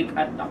 ibalik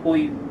at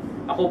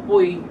ako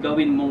po'y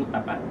gawin mong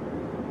tapat.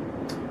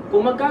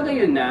 Kung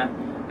magkagayon na,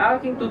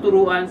 aking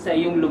tuturuan sa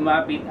iyong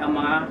lumapit ang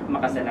mga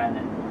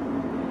makasalanan.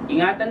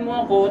 Ingatan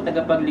mo ako,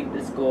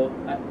 tagapagligtas ko,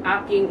 at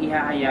aking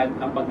ihahayag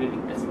ang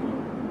pagliligtas mo.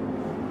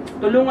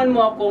 Tulungan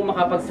mo ako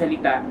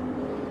makapagsalita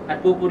at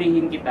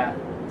pupurihin kita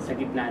sa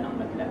gitna ng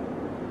madla.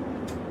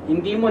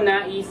 Hindi mo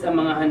nais ang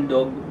mga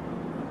handog,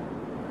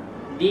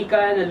 di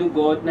ka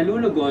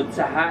nalulugod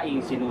sa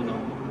haing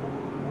sinunog.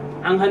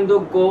 Ang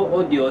handog ko,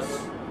 O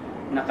Diyos,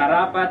 na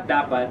karapat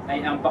dapat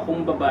ay ang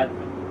pakumbaba at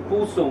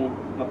pusong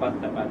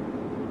mapagtapat.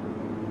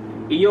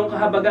 Iyong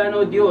kahabagan,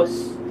 O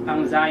Diyos,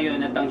 ang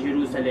Zion at ang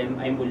Jerusalem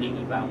ay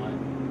muling ibangon.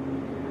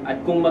 At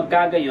kung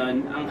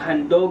magkagayon, ang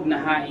handog na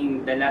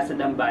haing dala sa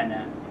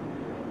dambana,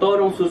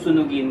 torong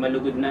susunugin,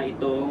 malugod na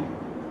ito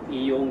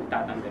iyong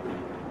tatanggapin.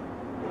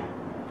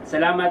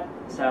 Salamat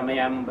sa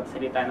mayamang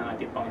salita ng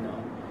ating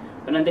Panginoon.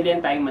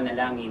 Panandalian tayong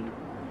manalangin.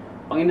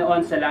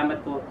 Panginoon,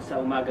 salamat po sa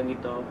umagang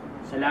ito.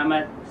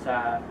 Salamat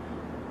sa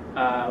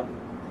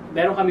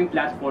meron kaming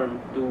platform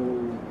to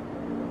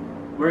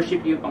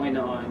worship you,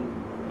 Panginoon,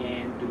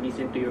 and to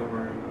listen to your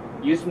word.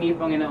 Use me,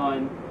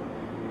 Panginoon,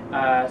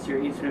 as your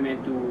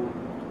instrument to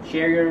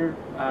share your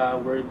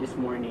word this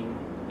morning.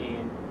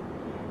 And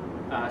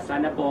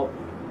sana po,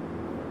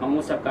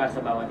 mangusap ka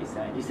sa bawat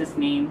isa. In Jesus'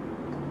 name,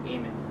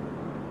 Amen.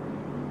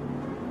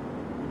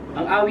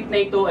 Ang awit na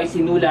ito ay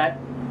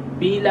sinulat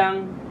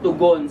bilang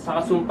tugon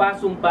sa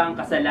kasumpa-sumpang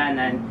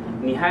kasalanan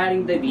ni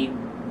Haring David,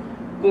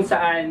 kung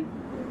saan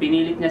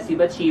pinilit niya si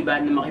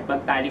Bathsheba na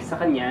makipagtalik sa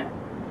kanya.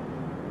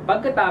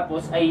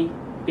 Pagkatapos ay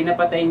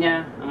pinapatay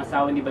niya ang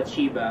asawa ni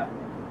Bathsheba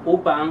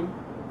upang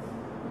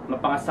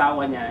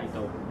mapangasawa niya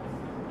ito.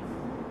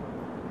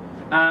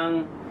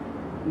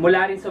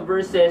 Mula rin sa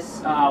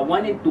verses 1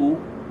 and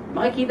 2,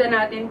 makikita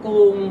natin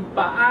kung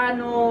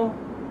paano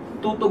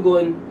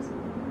tutugon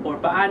or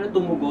paano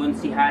tumugon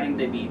si Haring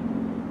David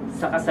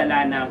sa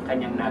kasalanang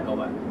kanyang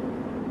nagawa.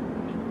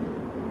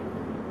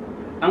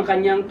 Ang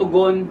kanyang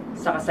tugon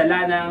sa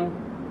kasalanang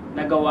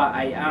nagawa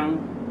ay ang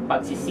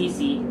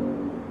pagsisisi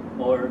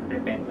or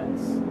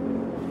repentance.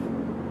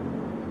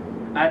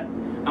 At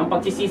ang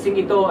pagsisising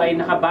ito ay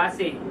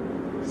nakabase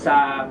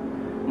sa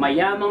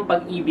mayamang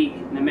pag-ibig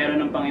na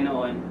meron ng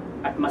Panginoon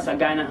at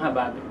masaganang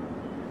habag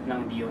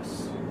ng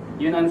Diyos.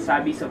 Yun ang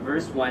sabi sa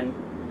verse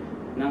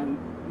 1 ng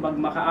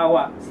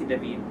magmakaawa si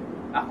David.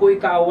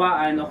 Ako'y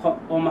kaawaan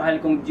o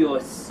mahal kong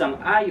Diyos,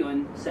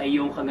 sang-ayon sa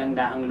iyong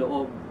kagandahang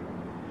loob.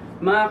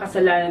 Mga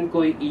kasalanan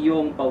ko'y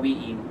iyong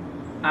pawiin,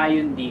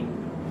 ayon din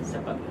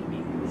sa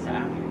pag-ibig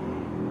sa akin.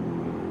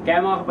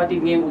 Kaya mga kapatid,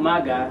 ngayong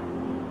umaga,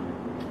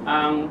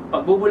 ang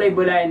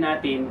pagbubulay-bulay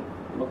natin,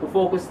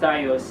 magpo-focus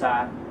tayo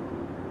sa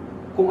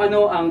kung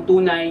ano ang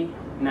tunay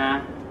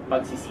na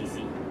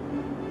pagsisisi.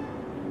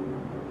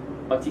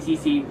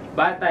 Pagsisisi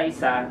batay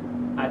sa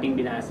ating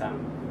binasang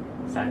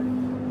salmo.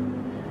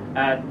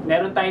 At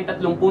meron tayong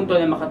 3 punto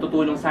na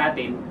makatutulong sa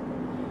atin.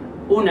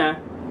 Una,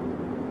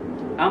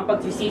 ang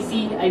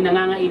pagsisisi ay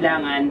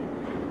nangangailangan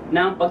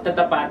ng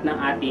pagtatapat ng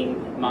ating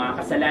mga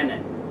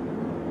kasalanan.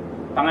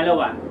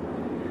 Pangalawa,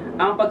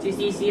 ang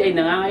pagsisisi ay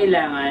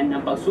nangangailangan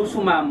ng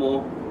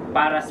pagsusumamo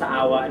para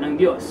sa awa ng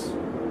Diyos.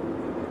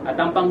 At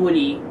ang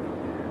panghuli,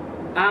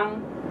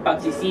 ang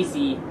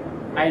pagsisisi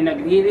ay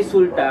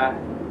nagre-resulta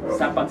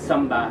sa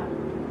pagsamba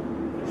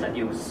sa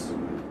Diyos.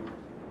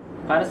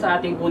 Para sa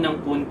ating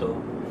unang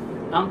punto,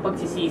 ang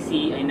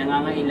pagsisisi ay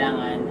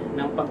nangangailangan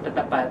ng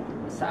pagtatapat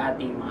sa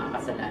ating mga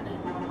kasalanan.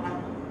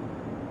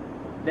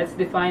 Let's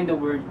define the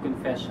word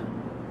confession.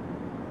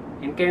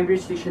 In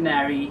Cambridge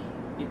Dictionary,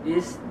 It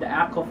is the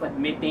act of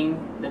admitting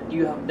that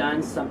you have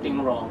done something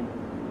wrong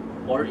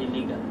or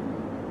illegal.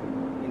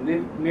 In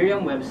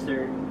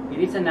Merriam-Webster, it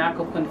is an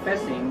act of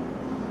confessing,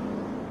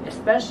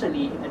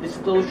 especially a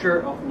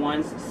disclosure of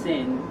one's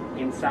sin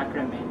in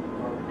sacrament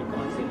or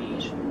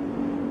reconciliation.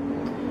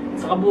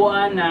 Sa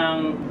kabuuan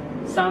ng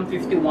Psalm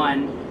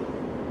 51,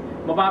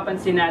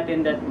 mapapansin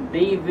natin that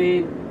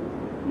David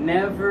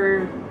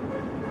never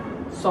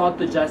sought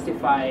to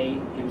justify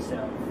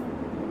himself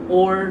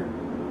or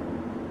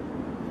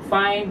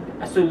find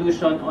a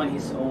solution on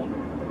his own.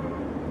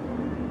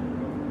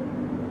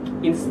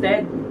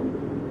 Instead,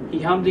 he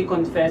humbly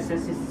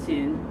confesses his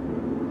sin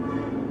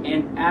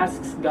and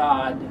asks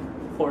God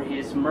for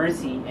his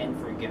mercy and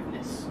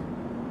forgiveness.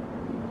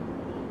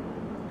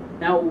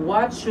 Now,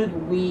 what should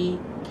we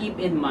keep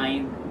in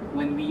mind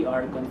when we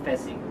are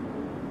confessing?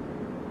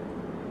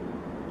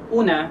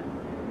 Una,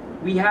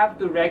 we have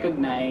to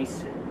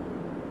recognize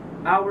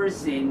our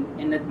sin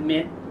and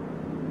admit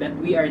that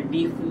we are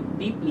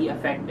deeply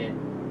affected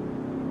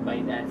by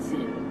that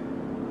sin.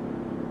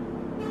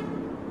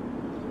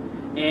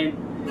 And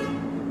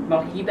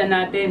makikita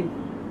natin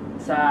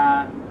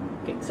sa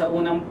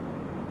unang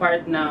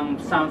part ng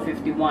Psalm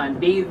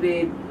 51,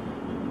 David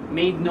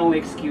made no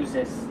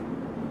excuses.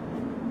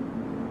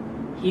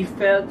 He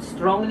felt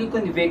strongly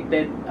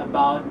convicted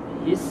about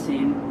his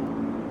sin,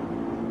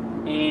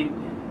 and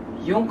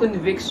yung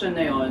conviction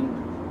na yon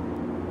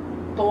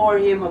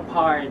tore him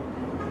apart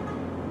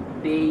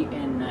day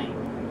and night.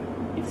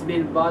 It's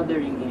been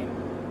bothering him.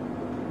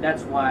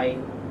 That's why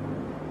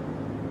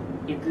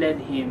it led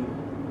him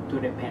to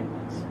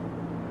repentance.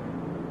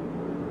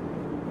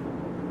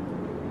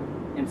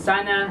 And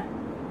sana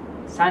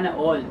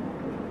all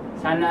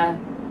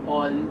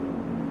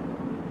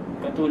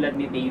katulad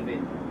ni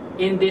David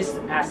in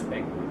this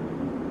aspect.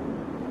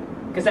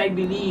 Because I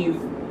believe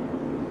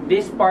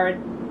this part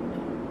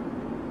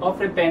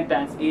of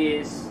repentance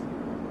is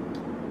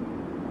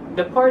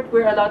the part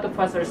where a lot of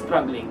us are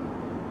struggling.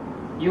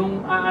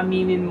 Yung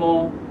aaminin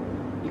mo,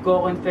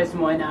 i-confess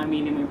mo, na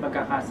aaminin mo yung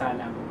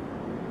pagkakasala mo.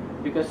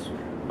 Because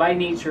by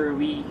nature,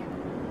 we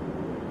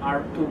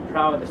are too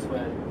proud as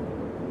well.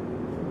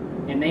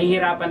 And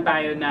nahihirapan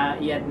tayo na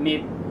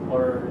i-admit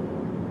or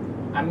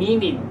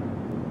aminin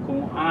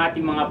kung ang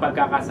ating mga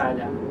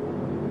pagkakasala.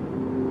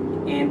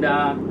 And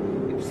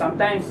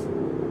sometimes,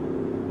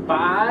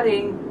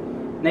 paaring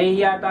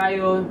nahihiya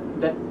tayo.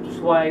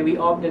 That's why we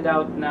opted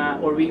na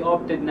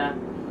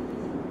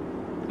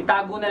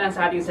itago na lang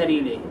sa ating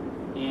sarili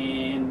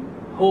and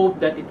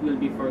hope that it will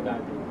be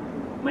forgotten.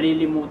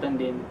 Malilimutan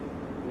din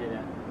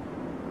nila.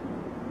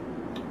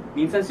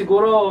 Minsan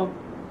siguro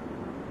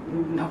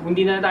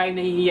hindi na tayo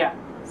nahihiya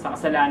sa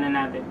kasalanan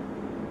natin.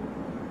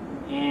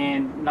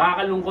 And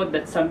nakakalungkot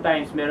that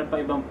sometimes meron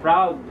pa ibang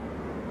proud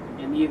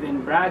and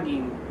even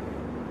bragging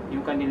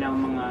yung kanilang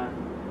mga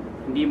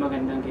hindi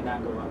magandang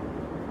ginagawa.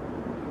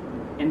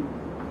 And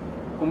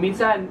kung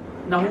minsan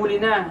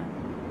nahuli na,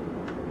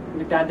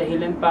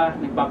 nagdadahilan pa,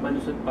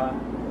 nagpapalusot pa.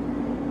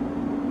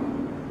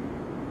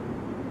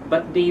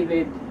 But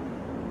David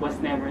was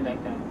never like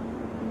that.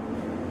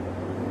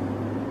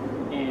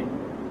 And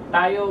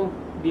tayo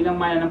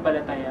bilang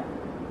mananampalataya,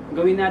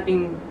 gawin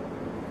nating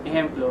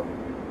ehemplo,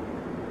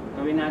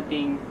 gawin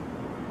nating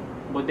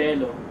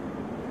modelo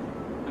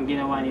ang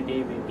ginawa ni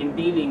David in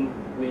dealing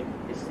with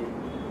his sin.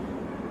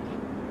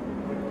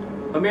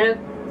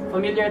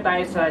 Familiar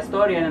tayo sa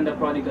storya ng the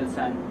prodigal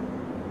son.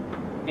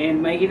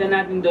 And makikita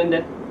natin doon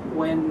that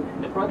when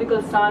the prodigal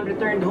son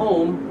returned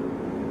home,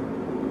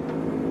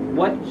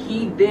 what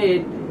he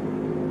did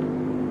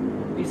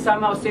is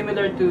somehow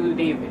similar to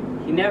David.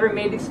 He never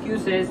made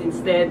excuses.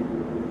 Instead,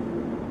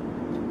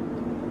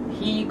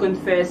 he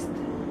confessed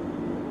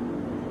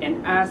and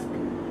asked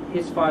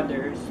his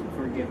father's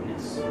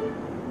forgiveness.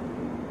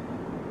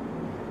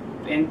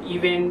 And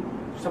even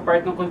sa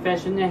part ng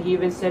confession niya, he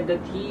even said that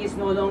he is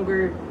no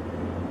longer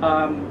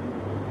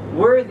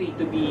worthy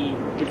to be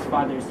his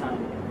father's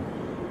son.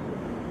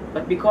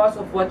 But because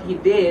of what he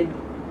did,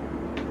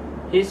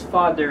 his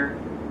father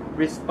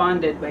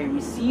responded by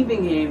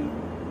receiving him,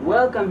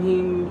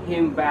 welcoming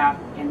him back,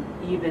 and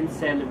even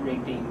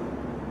celebrating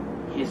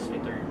his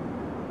return.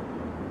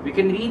 We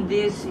can read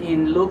this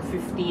in Luke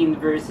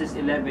 15 verses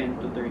 11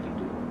 to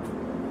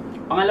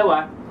 32.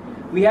 Pangalawa,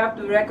 we have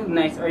to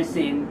recognize our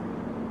sin,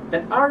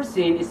 that our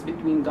sin is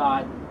between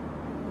God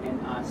and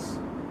us,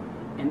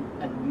 and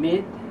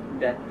admit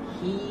that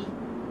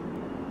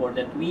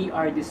we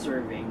are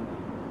deserving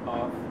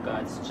of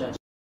God's judgment.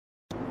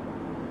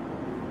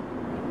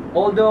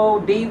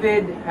 Although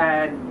David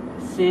had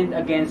sinned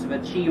against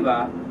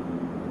Bathsheba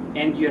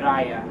and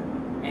Uriah,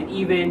 and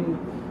even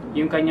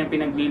yung kanyang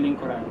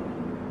pinaglilingkuran,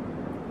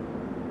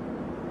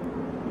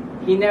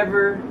 he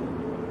never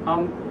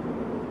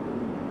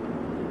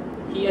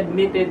he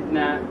admitted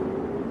na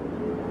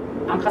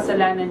ang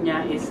kasalanan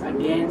niya is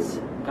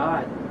against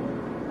God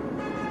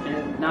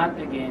and not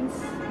against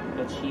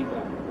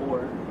Bathsheba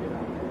or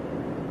Uriah.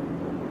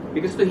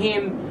 Because to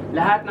him,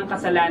 lahat ng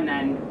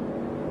kasalanan,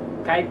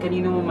 kahit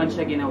kanino mo man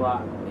siya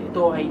ginawa,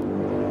 ito ay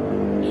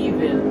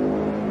evil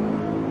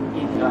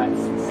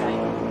God's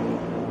sight.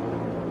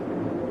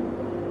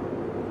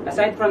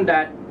 Aside from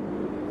that,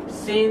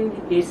 sin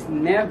is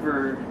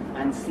never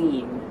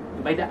unseen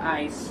by the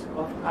eyes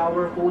of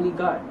our holy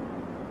God.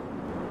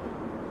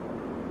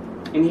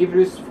 In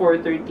Hebrews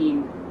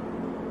 4:13,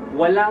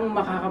 walang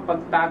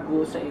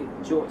makakapagtago sa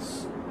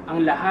Diyos.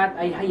 Ang lahat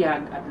ay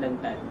hayag at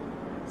lantad.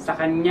 Sa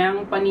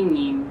Kanyang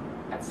paningin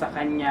at sa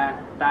Kanya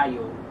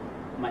tayo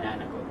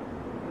mananagot.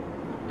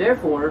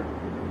 Therefore,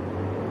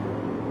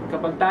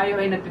 kapag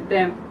tayo ay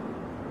natitempt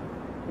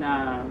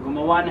na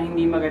gumawa ng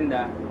hindi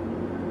maganda,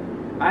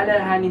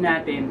 alalahanin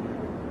natin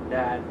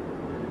that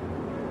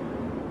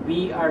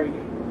we are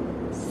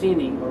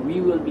sinning or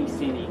we will be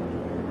sinning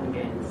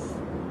against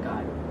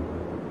God.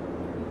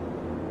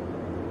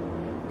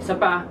 Isa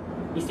pa,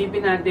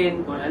 isipin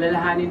natin o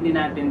alalahanin din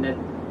natin that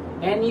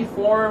any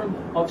form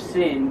of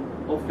sin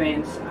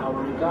offends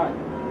our God,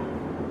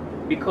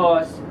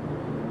 because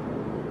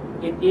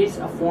it is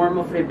a form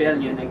of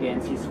rebellion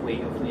against His way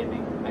of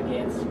living,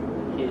 against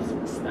His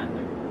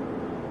standard.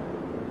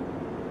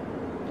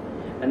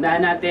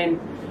 Tandaan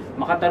natin,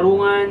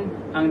 makatarungan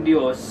ang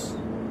Diyos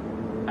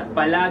at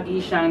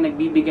palagi siyang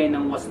nagbibigay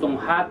ng wastong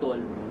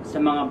hatol sa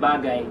mga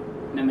bagay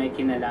na may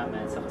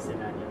kinalaman sa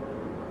kasalanan.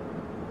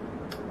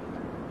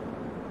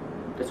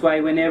 That's why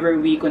whenever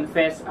we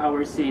confess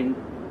our sin,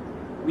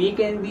 we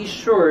can be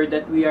sure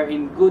that we are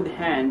in good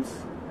hands.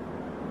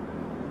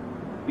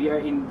 We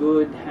are in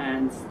good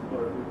hands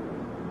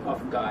of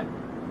God.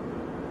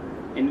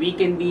 And we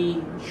can be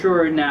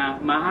sure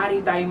na maaari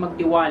tayong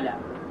magtiwala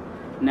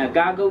na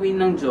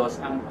gagawin ng Diyos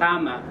ang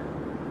tama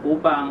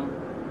upang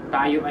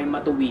tayo ay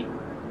matuwid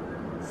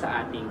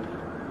sa ating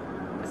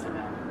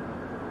kasalanan.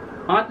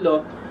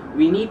 Pangatlo,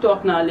 we need to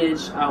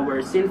acknowledge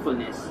our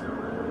sinfulness.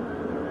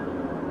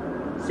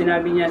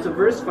 Sinabi niya sa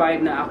verse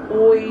 5 na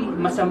ako'y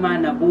masama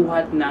na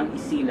buhat ng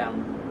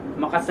isilang,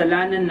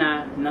 makasalanan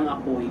na ng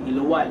ako'y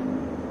iluwal.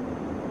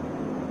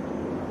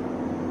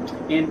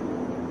 And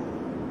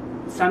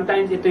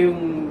sometimes ito yung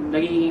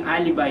nagiging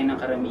alibay ng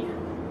karamihan.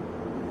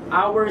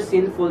 Our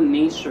sinful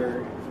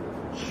nature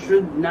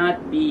should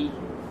not be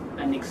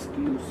an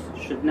excuse,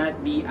 should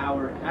not be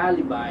our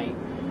alibi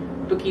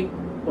to keep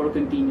or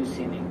continue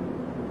sinning.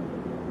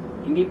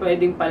 Hindi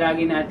pwedeng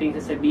palagi nating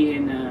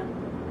sasabihin na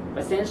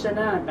pasensya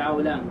na, tao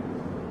lang.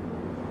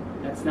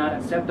 That's not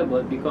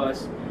acceptable,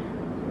 because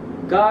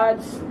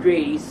God's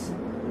grace,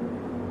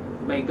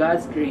 by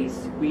God's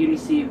grace, we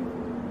receive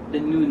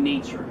the new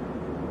nature.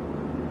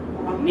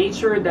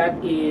 Nature that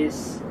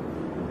is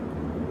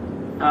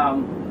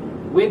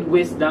with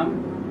wisdom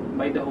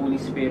by the Holy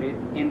Spirit,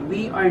 and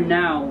we are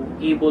now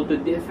able to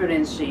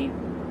differentiate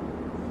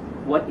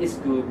what is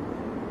good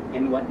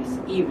and what is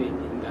evil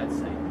in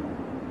God's sight.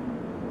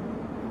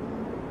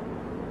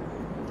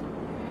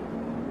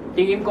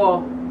 Tingin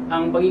ko,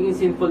 ang pagiging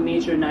sinful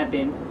nature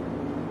natin,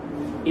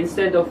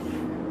 instead of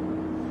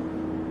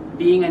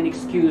being an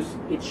excuse,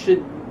 it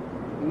should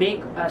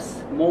make us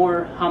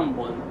more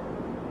humble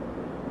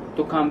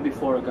to come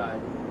before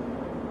God.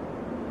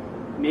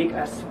 Make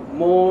us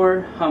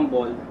more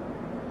humble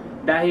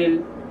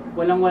dahil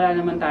walang-wala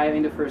naman tayo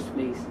in the first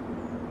place.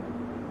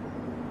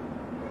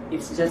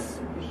 It's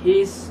just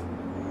His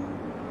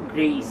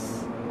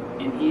grace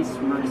and His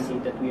mercy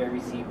that we are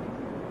receiving.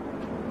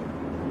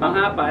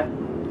 Pang-apat,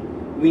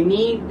 we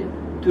need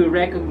to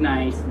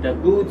recognize the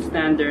good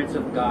standards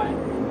of God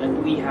that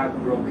we have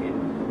broken.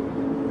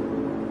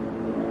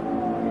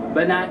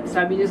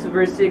 Sabi niya sa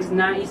verse 6,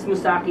 nais mo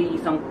sa akin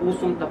isang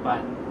pusong tapat,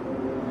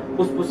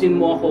 puspusin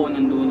mo ako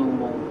ng dulo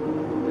mong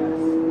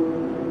bugas.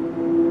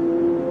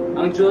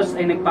 Ang Diyos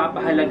ay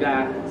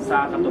nagpapahalaga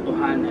sa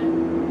katotohanan,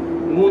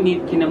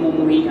 ngunit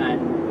kinamumuhian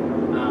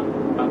ang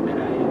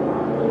pagdaraya.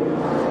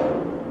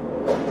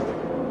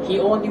 He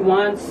only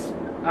wants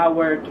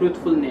our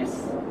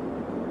truthfulness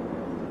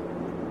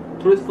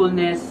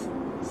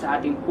sa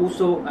ating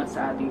puso at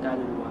sa ating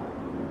kaluluwa.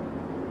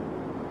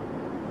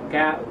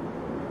 Kaya,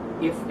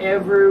 if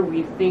ever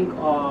we think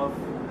of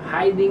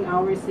hiding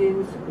our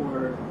sins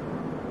or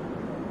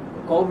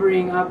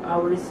covering up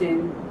our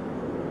sin,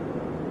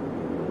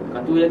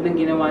 katulad ng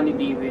ginawa ni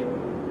David,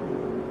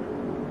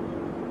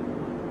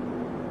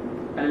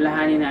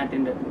 alalahanin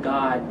natin that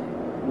God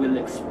will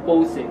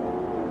expose it,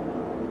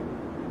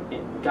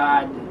 and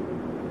God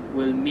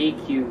will make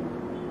you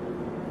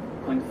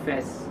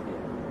confess,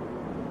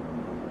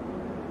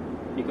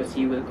 because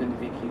He will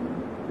convict you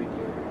with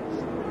your eyes.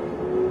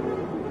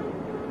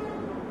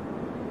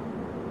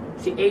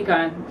 Si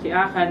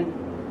Achan,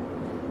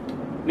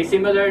 may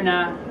similar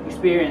na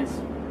experience.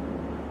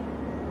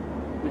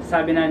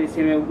 Sabi natin,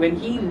 when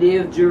he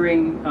lived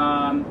during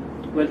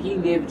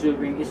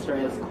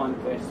Israel's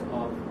conquest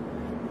of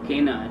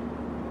Canaan,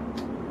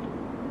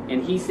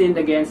 and he sinned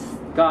against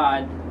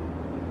God,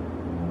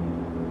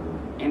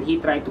 and he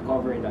tried to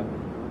cover it up.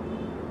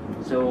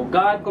 So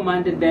God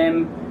commanded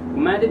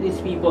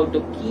His people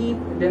to keep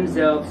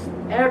themselves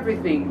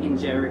everything in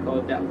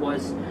Jericho that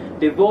was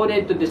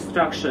devoted to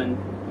destruction,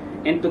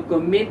 and to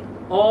commit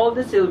all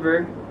the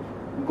silver,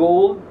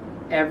 gold,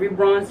 every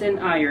bronze and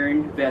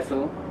iron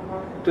vessel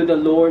to the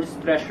Lord's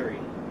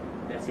treasury.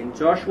 That's in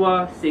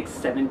Joshua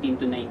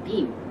 6:17 to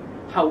 19.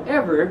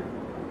 However,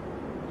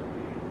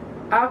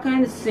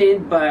 Achan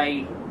sinned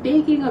by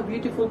taking a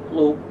beautiful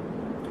cloak,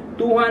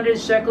 200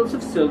 shekels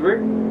of silver,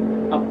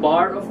 a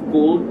bar of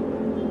gold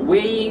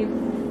weighing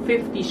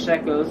 50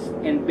 shekels,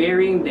 and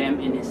burying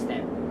them in his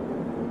tent.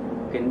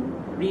 You can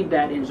read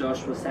that in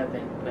Joshua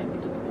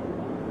 7:22.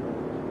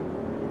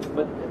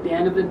 But at the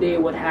end of the day,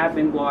 what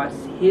happened was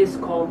his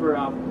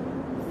cover-up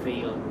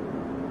failed,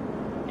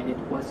 and it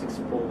was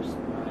exposed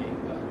by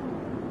God.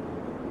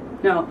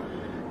 Now,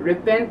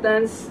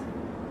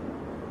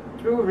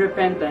 true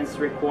repentance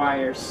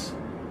requires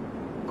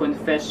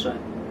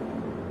confession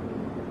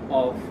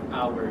of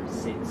our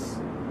sins.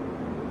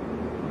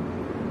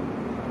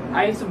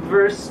 Ayon sa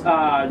verse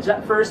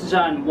 1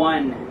 John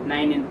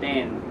 1:9 and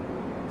 10.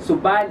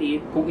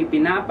 Subalit, kung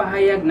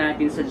ipinapahayag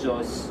natin sa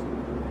Diyos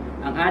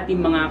ang ating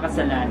mga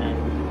kasalanan,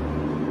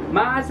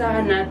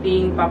 maaasahan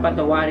nating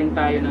papatawarin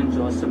tayo ng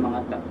Diyos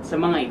sa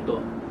mga ito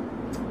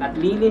at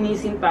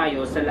lilinisin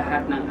tayo sa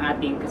lahat ng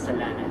ating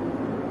kasalanan,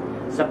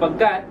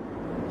 sapagkat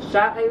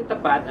siya ay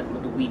tapat at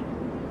matuwid.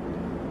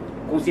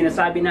 Kung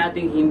sinasabi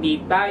nating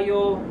hindi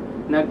tayo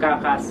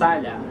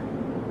nagkakasala,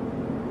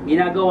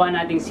 ginagawa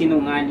nating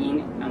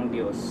sinungaling ang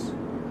Diyos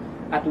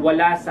at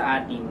wala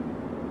sa atin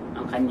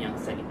ang kanyang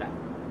salita.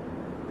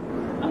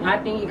 Ang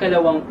ating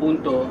ikalawang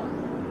punto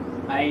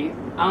ay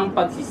ang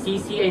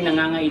pagsisisi ay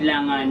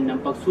nangangailangan ng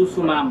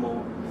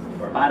pagsusumamo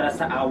para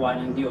sa awa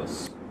ng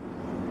Diyos.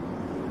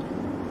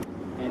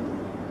 And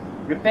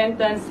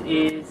repentance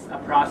is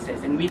a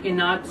process, and we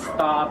cannot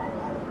stop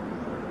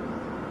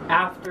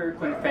after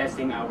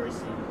confessing our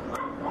sin.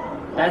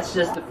 That's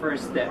just the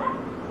first step.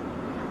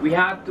 We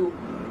have to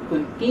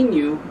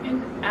continue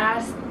and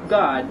ask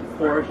God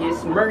for His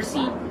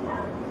mercy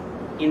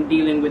in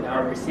dealing with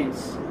our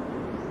sins.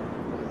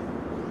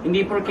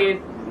 Hindi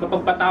porket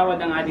mapagpatawad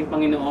ang ating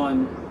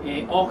Panginoon,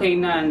 okay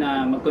na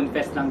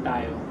mag-confess lang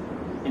tayo.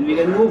 And we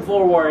can move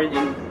forward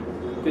and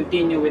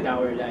continue with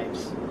our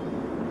lives.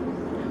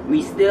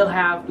 We still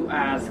have to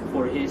ask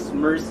for His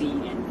mercy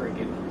and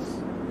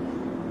forgiveness.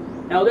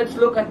 Now let's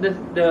look at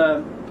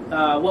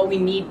what we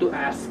need to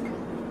ask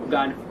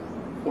God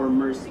for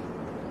mercy.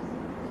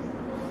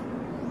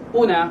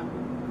 Una,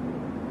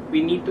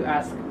 we need to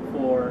ask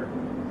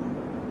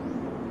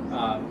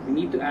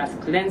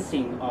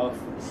cleansing of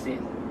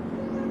sin.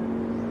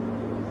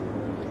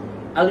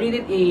 I'll read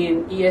it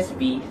in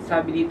ESV.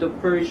 Sabi dito,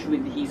 purge me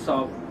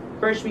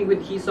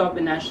with hyssop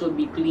and I shall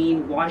be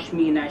clean, wash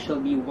me and I shall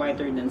be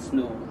whiter than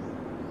snow.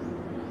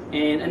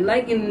 And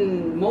unlike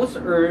in most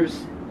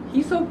herbs,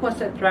 hyssop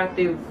was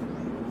attractive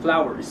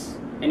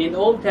flowers. And in the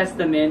Old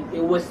Testament,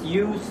 it was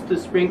used to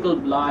sprinkle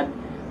blood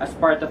as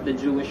part of the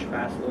Jewish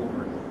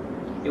Passover.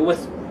 It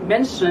was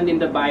mentioned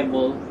in the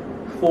Bible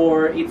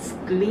for its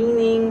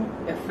cleaning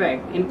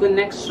effect in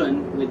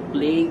connection with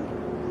plague,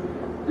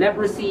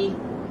 leprosy,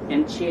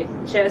 and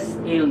chest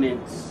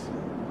ailments,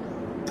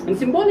 and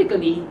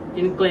symbolically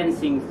in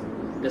cleansing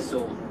the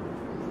soul.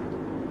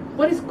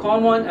 What is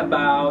common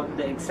about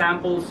the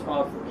examples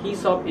of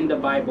hyssop in the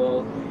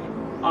Bible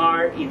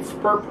are its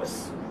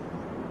purpose,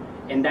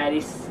 and that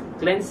is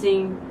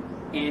cleansing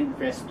and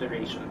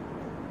restoration.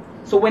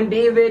 So when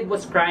David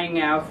was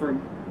crying out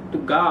to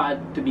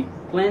God to be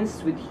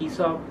cleansed with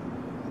hyssop,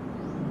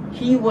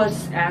 he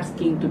was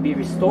asking to be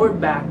restored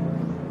back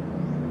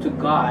to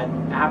God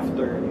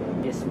after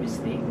his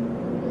mistake.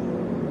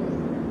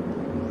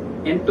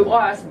 And to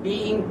us,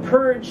 being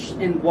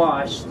purged and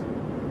washed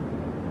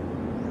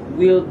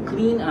will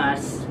clean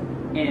us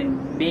and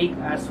make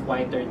us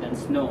whiter than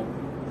snow.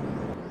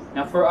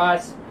 Now for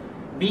us,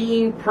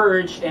 being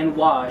purged and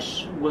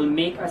washed will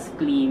make us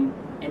clean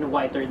and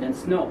whiter than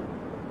snow.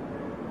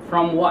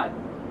 From what?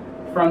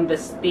 From the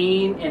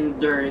stain and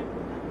dirt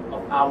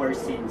of our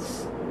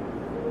sins.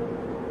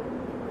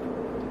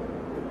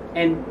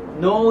 And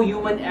no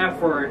human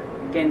effort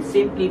can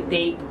simply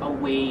take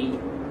away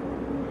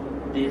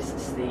this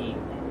stain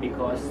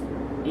because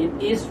it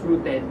is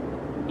rooted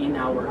in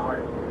our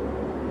heart.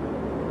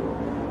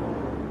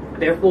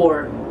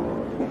 Therefore,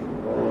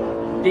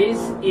 this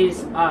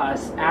is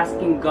us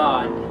asking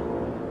God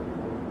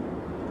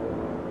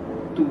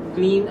to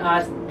clean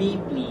us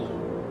deeply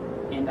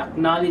and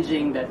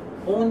acknowledging that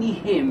only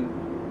Him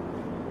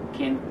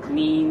can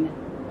clean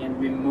and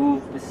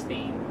remove the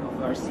stain of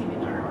our sin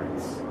in our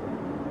hearts.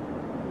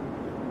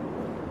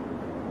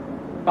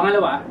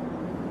 Pangalawa,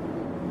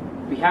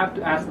 we have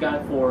to ask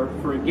God for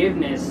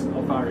forgiveness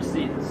of our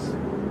sins.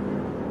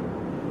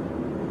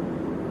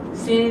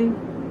 Sin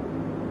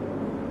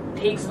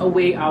takes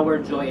away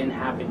our joy and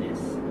happiness.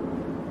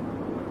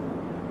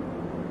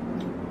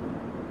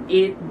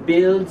 It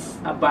builds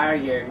a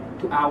barrier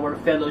to our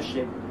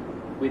fellowship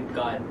with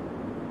God.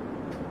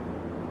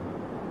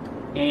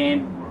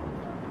 And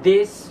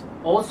this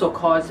also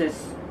causes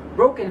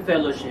broken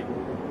fellowship,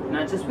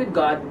 not just with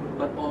God,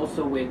 but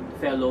also with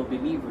fellow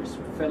believers,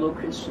 fellow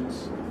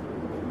Christians,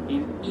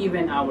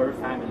 even our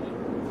family.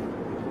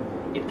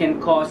 It can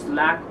cause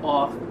lack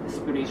of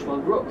spiritual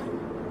growth.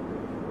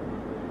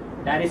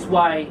 That is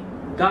why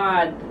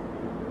God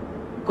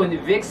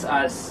convicts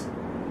us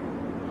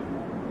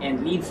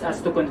and leads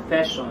us to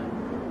confession.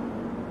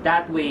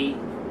 That way,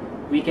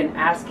 we can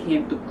ask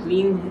Him to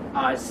clean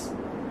us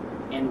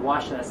and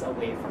wash us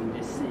away from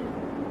this sin.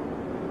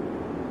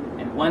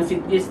 And once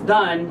it is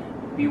done,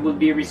 we will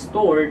be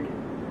restored.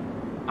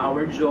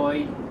 Our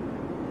joy,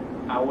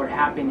 our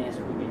happiness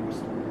will be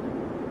restored.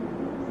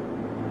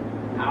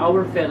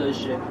 Our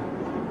fellowship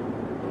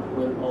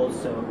will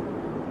also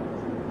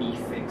be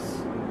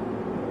fixed.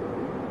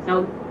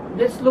 Now,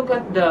 let's look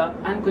at the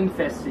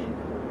unconfessed sin.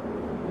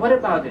 What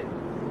about it?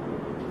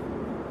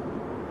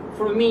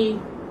 For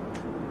me,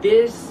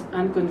 this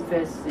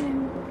unconfessed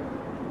sin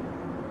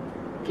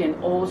can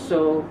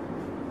also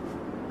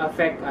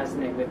affect us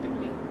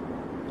negatively.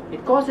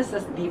 It causes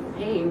us deep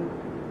pain,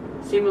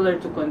 similar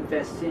to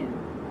confessed sin.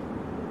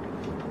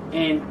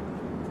 And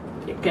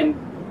it can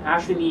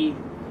actually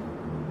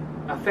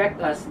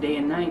affect us day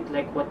and night,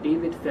 like what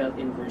David felt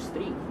in verse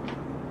 3.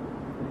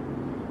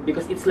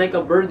 Because it's like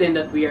a burden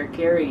that we are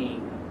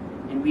carrying,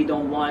 and we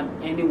don't want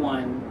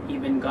anyone,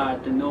 even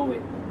God, to know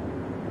it.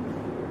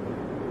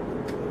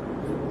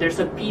 There's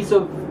a piece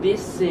of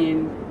this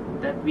sin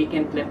that we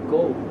can't let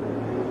go.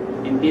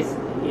 And this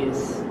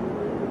is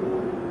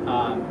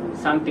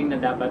something na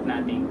dapat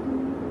nating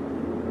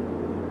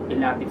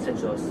ilapit sa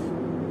Diyos.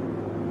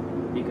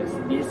 Because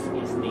this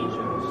is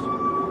dangerous.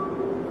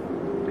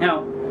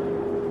 Now,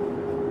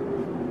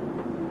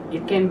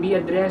 it can be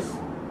addressed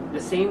the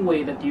same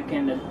way that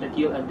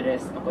you'll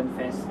address a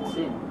confessed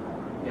sin.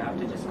 You have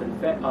to just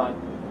confess,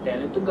 tell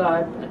it to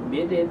God,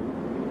 admit it,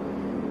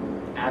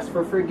 ask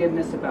for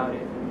forgiveness about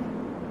it,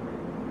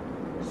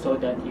 so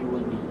that you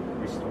will be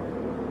restored.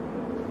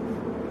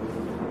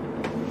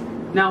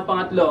 Now,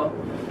 pangatlo,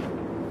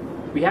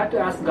 we have to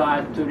ask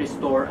God to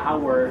restore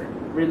our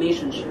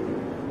relationship.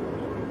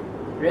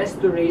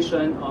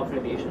 Restoration of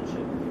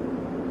relationship.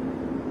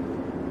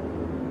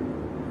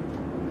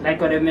 Like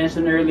what I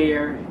mentioned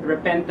earlier,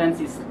 repentance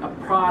is a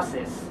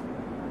process.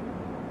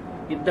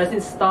 It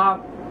doesn't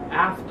stop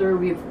after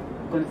we've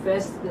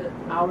confessed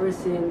our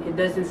sin. It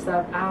doesn't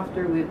stop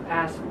after we've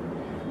asked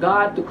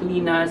God to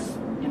clean us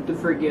and to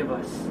forgive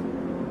us.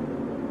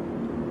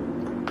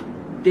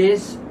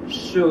 This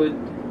should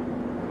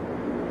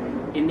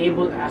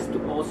enable us to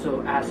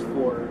also ask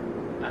for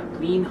a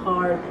clean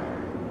heart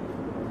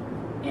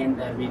and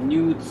a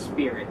renewed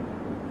spirit.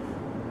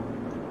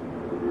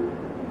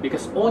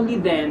 Because only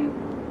then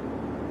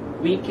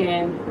we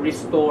can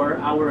restore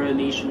our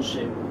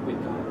relationship with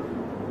God.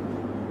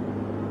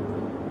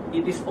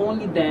 It is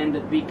only then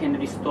that we can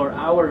restore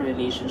our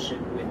relationship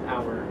with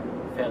our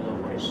fellow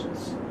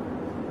Christians.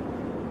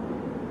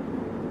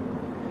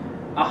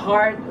 A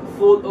heart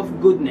full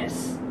of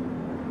goodness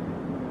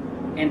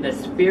and a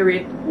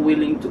spirit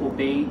willing to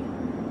obey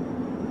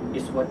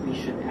is what we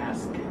should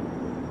ask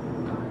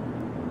God.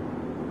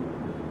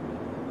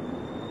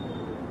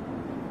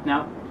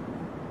 Now,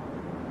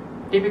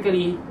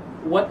 typically,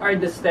 what are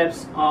the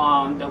steps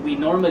that we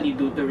normally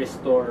do to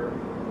restore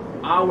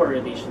our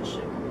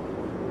relationship?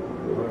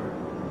 Or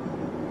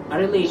a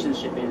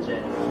relationship in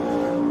general?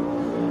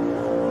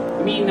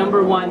 I mean,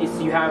 number one is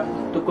you have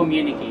to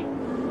communicate.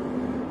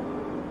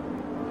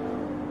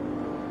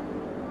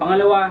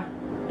 Pangalawa,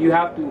 you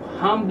have to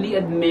humbly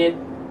admit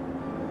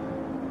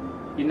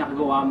yung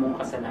nakagawa mong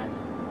kasalanan.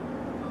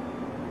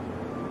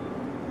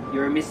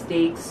 Your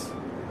mistakes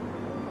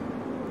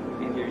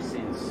and your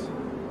sins.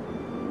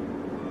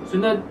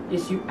 Sunod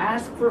is you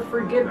ask for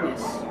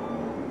forgiveness.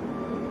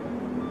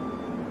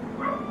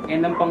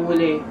 And ang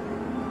panghuli,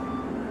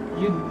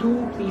 you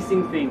do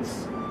pleasing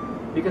things.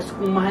 Because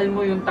kung mahal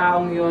mo yung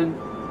taong yun,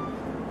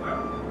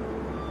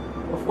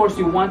 of course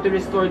you want to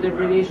restore the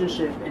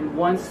relationship, and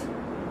once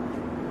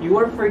you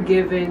are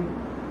forgiven,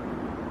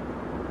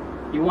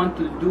 you want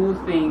to do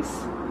things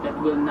that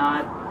will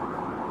not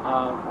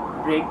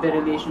break the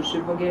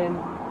relationship again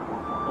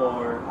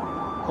or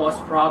cause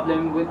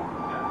problem with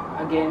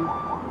again.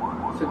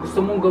 So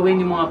gusto mong gawin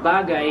yung mga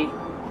bagay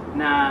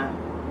na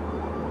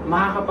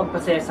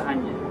makakapagpasaya sa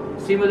Kanya.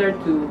 Similar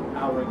to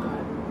our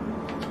God.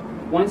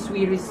 Once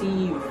we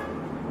receive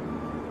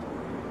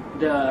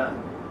the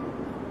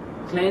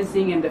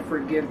cleansing and the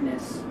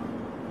forgiveness,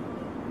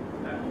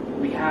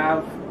 we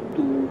have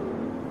to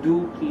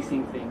do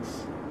pleasing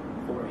things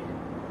for Him.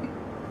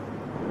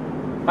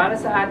 Para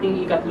sa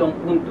ating ikatlong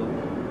punto,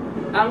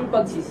 ang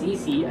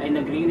pagsisisi ay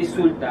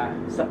nagre-resulta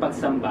sa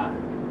pagsamba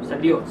sa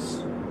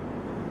Diyos.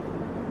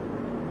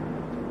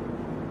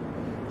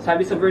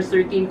 Sabi sa verse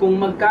 13, kung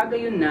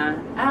magkagayon na,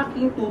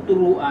 aking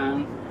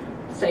tuturuan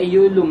sa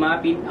iyo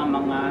lumapit ang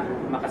mga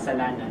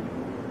makasalanan.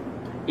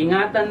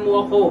 Ingatan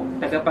mo ako,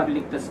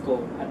 tagapagligtas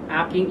ko, at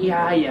aking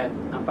ihahayag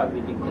ang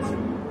pagliligtas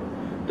mo.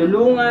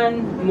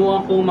 Tulungan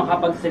mo ako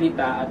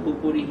makapagsalita at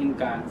pupurihin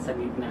ka sa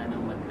gitna ng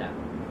madla.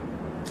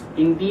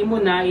 Hindi mo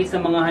nais sa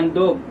mga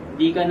handog,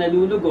 di ka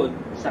nalulugod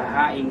sa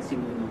haing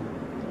sinunog.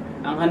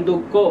 Ang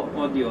handog ko,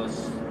 O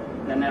Diyos,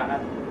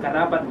 na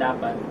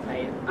karapat-dapat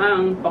ay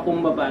ang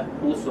pakumbaba at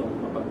pusong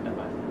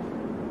mapagtapat.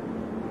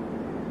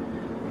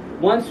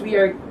 Once we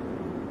are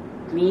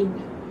cleaned,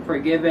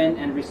 forgiven,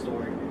 and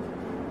restored,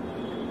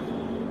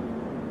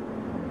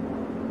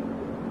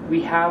 we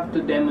have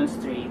to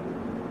demonstrate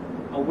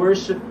a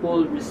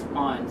worshipful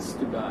response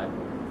to God.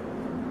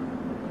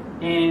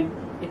 And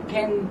it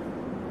can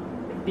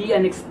be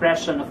an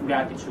expression of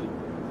gratitude.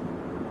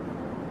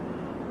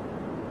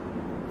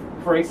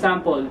 For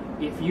example,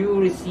 if you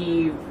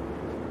receive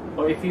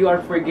or if you are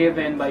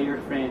forgiven by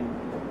your friend,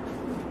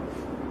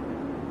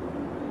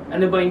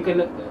 ano ba yung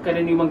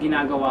karaniwang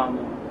ginagawa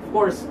mo? Of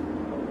course,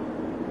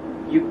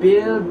 you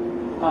build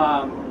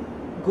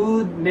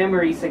good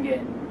memories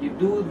again. You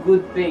do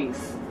good things.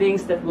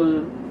 Things that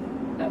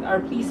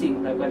are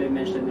pleasing, like what I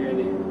mentioned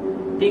earlier.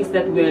 Things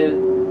that will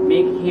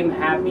make him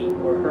happy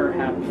or her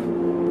happy.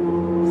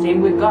 Same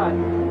with God.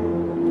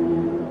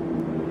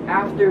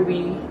 After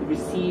we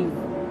receive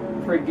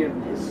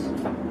forgiveness,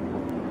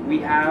 we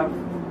have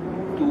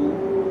to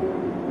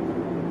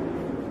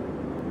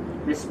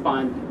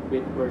respond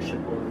with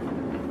worshipful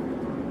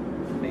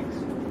things.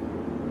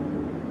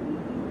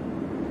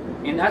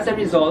 And as a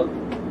result,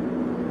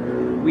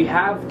 we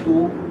have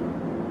to,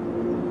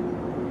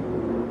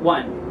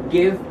 one,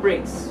 give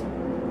praise.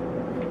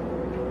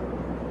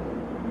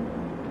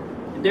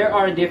 There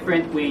are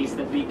different ways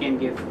that we can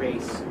give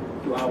praise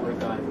to our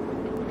God.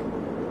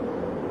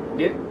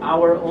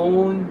 Our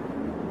own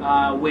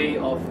way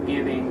of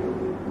giving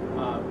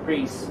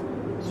praise,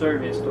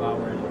 service to our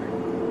Lord.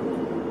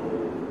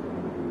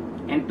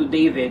 And to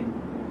David,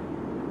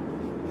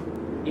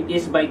 it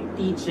is by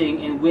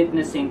teaching and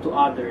witnessing to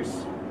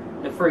others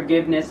the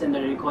forgiveness and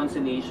the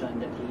reconciliation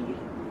that he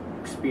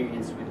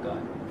experienced with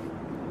God.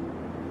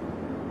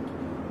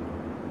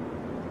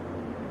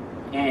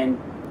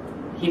 And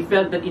he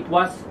felt that it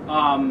was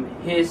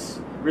his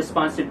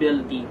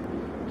responsibility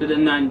to the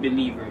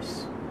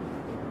non-believers.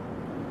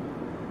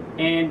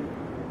 And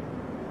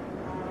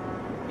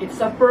it's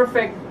a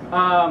perfect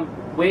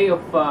way of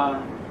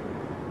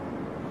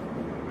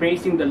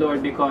praising the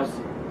Lord because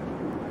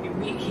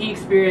he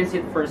experienced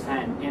it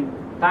firsthand. And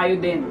tayo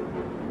din,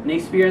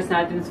 na-experience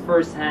natin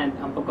firsthand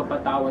ang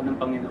pagkapatawad ng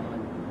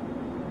Panginoon.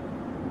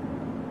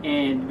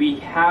 And we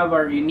have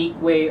our unique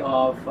way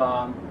of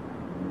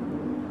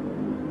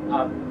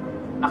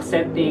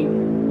accepting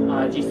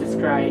Jesus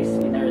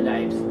Christ in our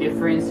lives,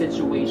 different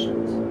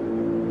situations.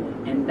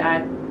 And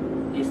that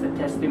is the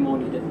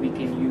testimony that we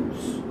can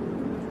use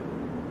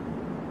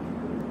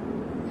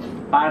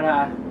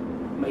para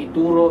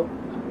maituro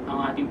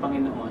ang ating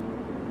Panginoon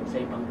sa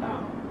ibang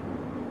tao.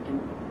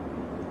 And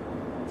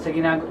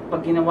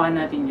pag ginawa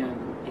natin yan,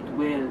 it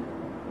will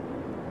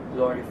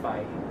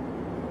glorify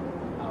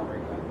our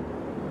God.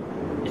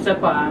 Isa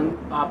pa ang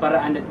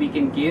paraan that we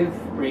can give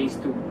praise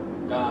to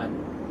God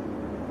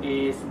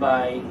is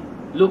by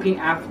looking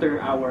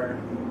after our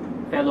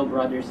fellow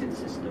brothers and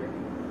sisters.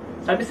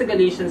 Sabi sa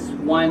Galatians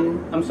 6:1,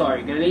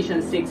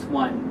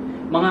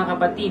 mga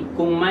kapatid,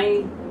 kung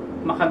may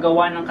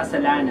makagawa ng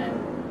kasalanan,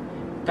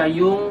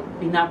 kayong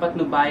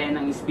pinapatnubayan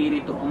ng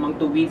Espiritu o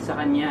magtuwid sa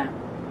Kanya.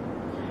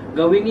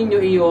 Gawin ninyo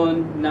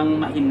iyon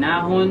ng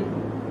mahinahon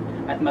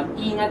at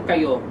mag-ingat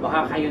kayo,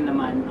 baka kayo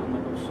naman ang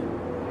malusog.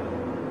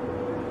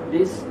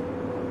 This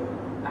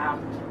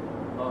act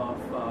of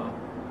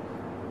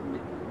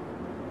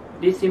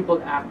this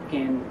simple act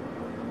can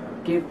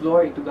give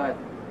glory to God.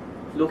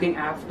 Looking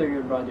after your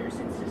brothers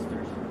and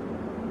sisters.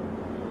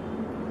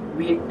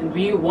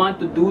 We want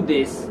to do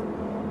this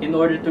in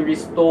order to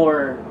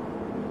restore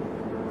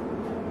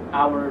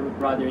our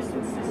brothers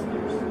and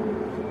sisters.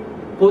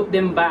 Put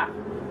them back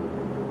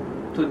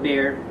to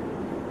their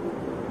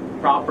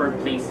proper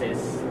places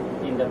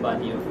in the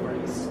body of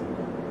Christ.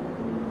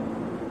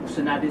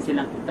 Gusto natin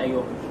silang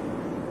itayo.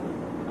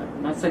 At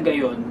nasa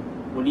gayon,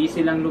 muli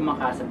silang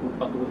lumakas at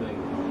pagpatuloy.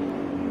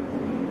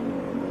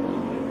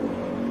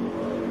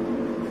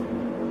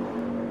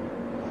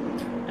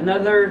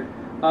 Another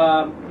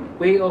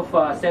way of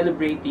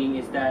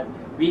celebrating is that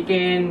we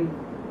can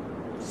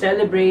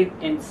celebrate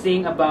and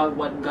sing about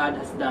what God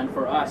has done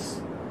for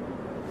us.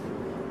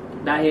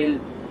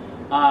 Dahil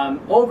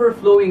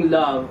overflowing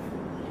love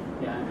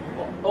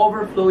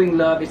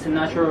is a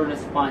natural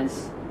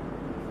response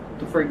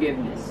to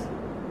forgiveness.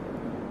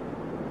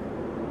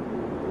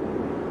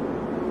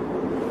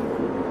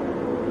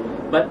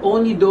 But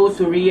only those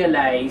who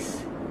realize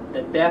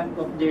the depth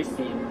of their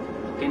sin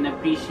can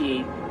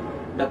appreciate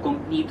the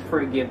complete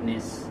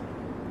forgiveness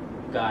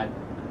God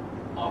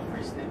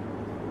offers them.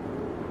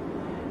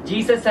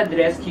 Jesus had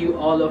rescued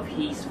all of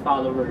His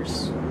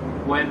followers,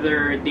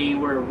 whether they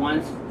were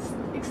once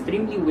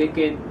extremely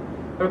wicked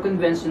or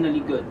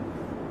conventionally good.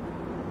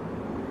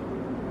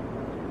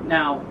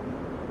 Now,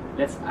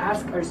 let's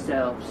ask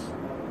ourselves,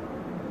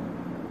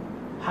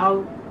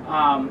 how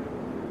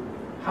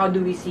do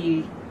we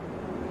see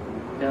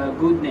the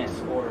goodness,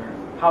 or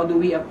how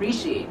do we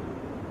appreciate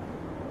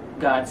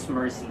God's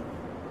mercy?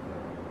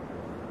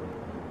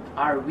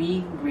 Are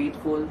we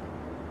grateful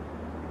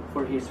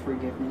for His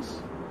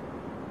forgiveness?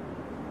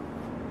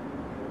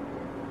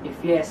 If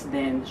yes,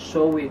 then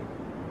show it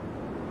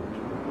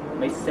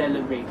by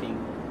celebrating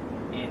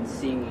and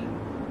singing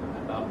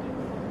about it.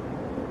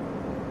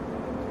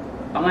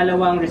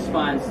 Pangalawang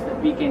response that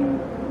we can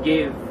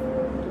give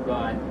to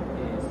God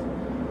is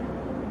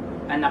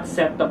an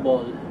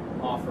acceptable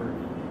offer.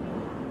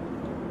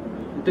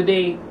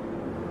 Today,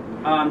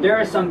 there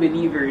are some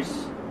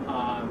believers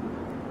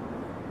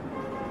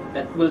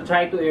that will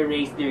try to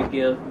erase their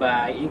guilt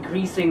by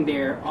increasing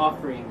their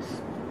offerings,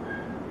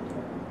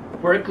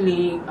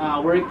 working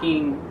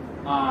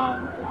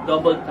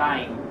double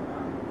time,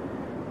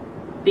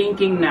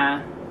 thinking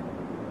na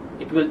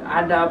it will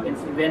add up and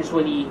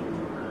eventually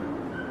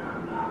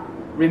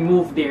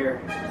remove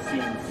their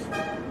sins.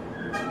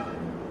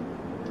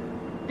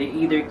 They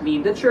either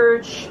clean the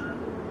church.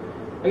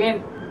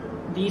 Again,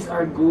 these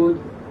are good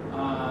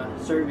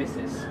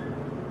services,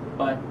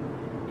 but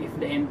if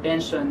the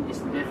intention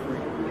is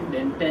different, if the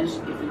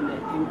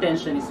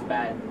intention is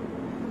bad,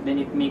 then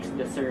it makes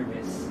the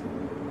service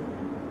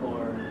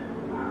or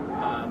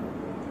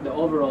the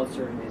overall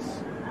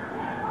service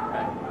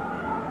bad.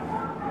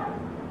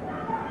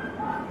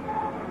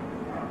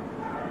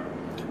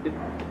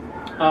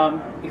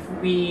 If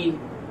we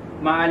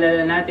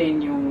maalala natin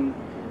yung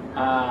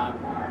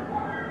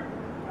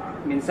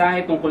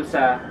mensahe tungkol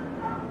sa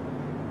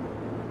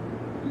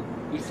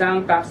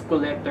isang tax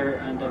collector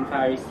and a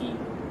Pharisee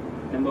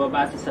na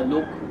mababasa sa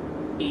Luke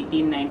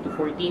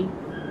 18:9-14,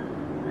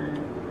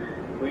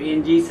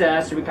 wherein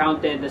Jesus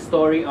recounted the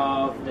story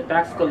of the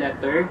tax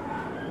collector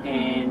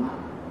and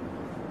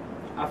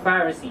a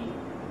Pharisee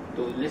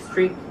to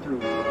illustrate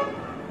through.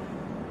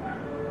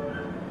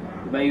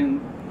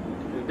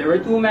 There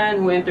were two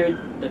men who entered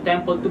the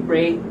temple to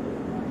pray.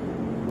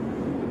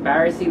 The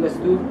Pharisee was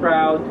too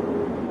proud.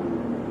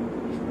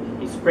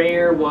 His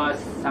prayer was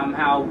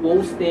somehow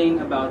boasting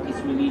about his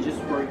religious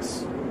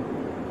works,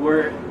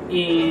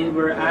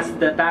 whereas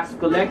the tax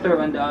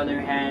collector, on the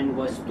other hand,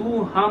 was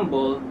too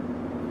humble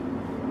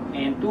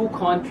and too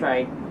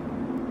contrite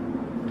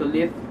to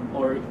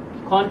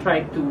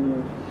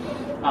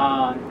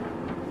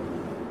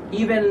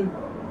even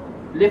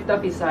lift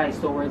up his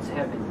eyes towards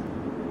heaven.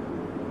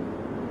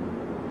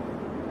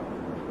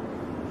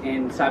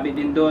 And sabi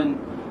din doon,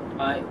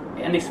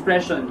 an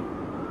expression,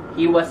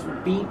 he was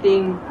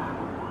beating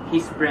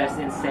his breast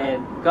and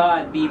said,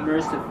 "God, be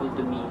merciful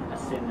to me, a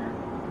sinner."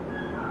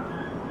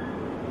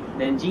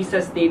 Then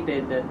Jesus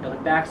stated that the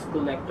tax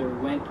collector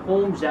went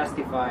home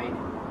justified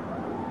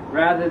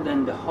rather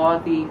than the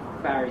haughty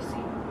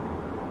Pharisee.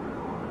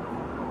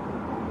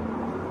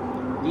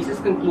 Jesus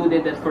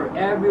concluded that for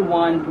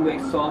everyone who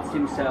exalts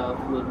himself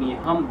will be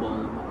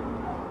humbled,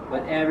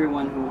 but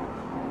everyone who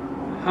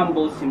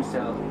humbles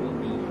himself will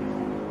be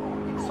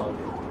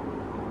exalted.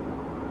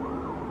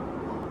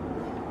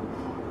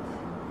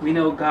 We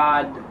know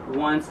God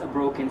wants a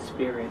broken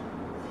spirit,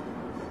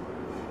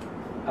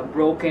 a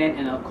broken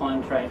and a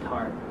contrite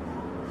heart.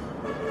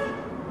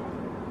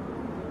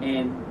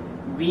 And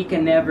we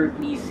can never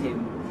please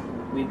Him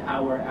with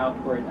our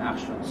outward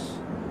actions.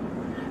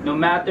 No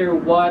matter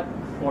what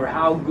or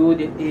how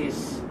good it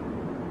is,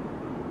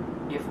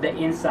 if the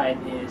inside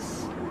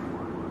is,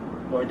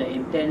 or the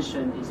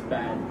intention is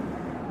bad,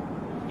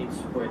 it's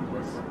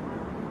worthless.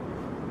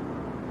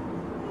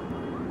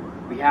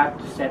 We have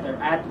to set our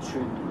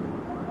attitude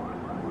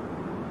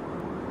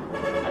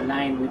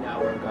aligned with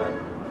our God.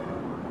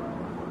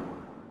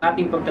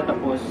 Ating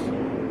pagtatapos,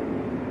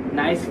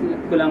 nais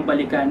ko lang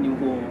balikan yung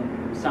buong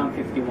Psalm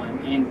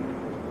 51, and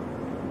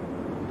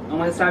ang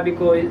masasabi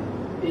ko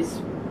is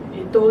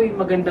ito'y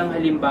magandang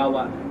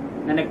halimbawa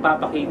na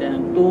nagpapakita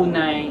ng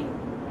tunay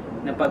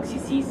na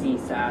pagsisisi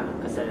sa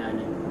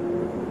kasalanan.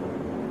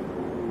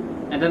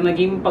 At ang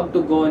naging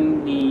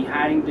pagtugon ni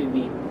Haring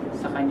David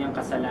sa kanyang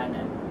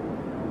kasalanan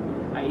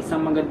ay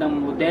isang magandang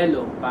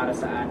modelo para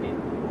sa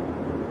atin.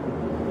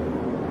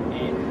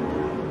 And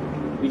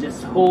we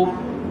just hope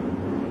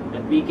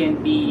that we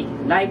can be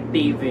like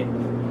David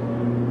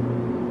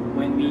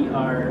when we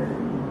are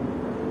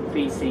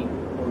facing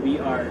or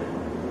we are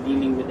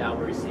dealing with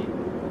our sin.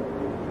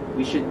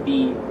 We should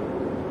be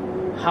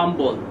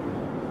humble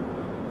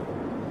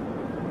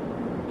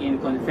in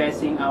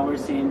confessing our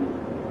sin,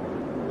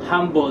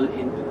 humble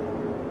in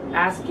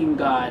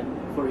asking God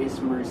for His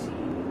mercy,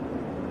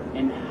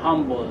 and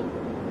humble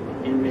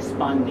in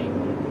responding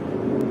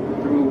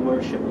through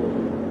worshipful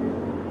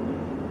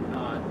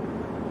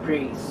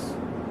praise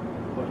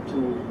or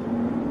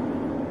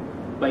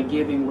by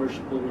giving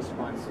worshipful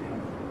response to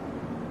Him.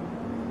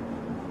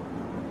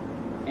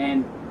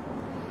 And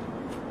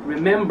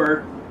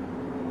remember,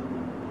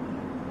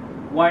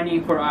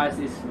 warning for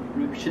us is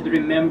we should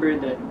remember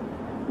that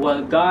while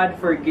God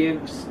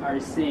forgives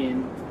our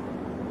sin,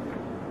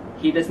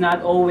 He does not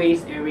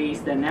always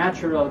erase the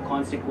natural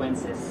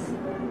consequences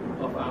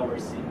of our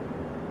sin.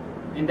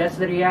 And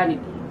that's the reality.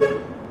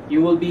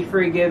 You will be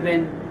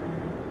forgiven,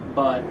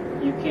 but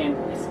you can't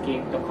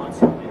escape the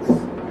consequence.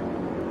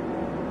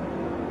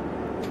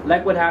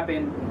 Like what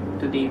happened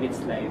to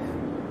David's life.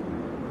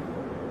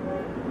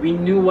 We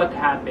knew what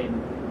happened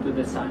to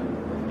the son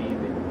of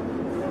David.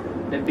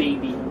 The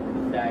baby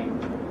died.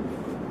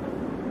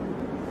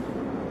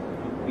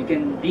 We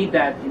can read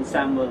that in 2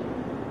 Samuel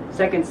 12,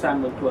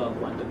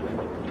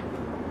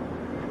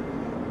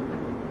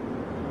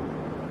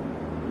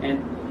 1-23.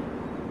 And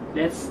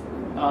let's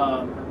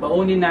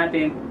baunin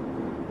natin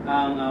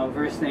ang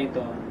verse na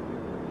ito.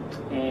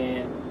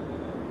 And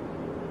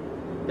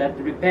that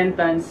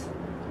repentance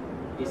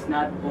is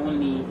not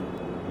only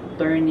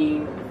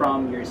turning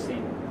from your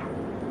sin.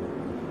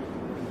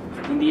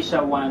 Hindi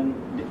siya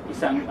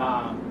isang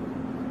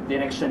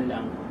direction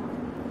lang.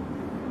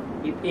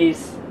 It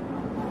is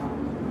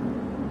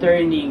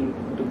turning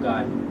to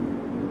God.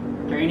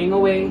 Turning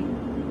away,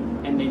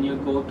 and then you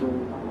go to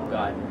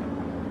God.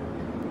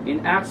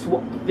 In Acts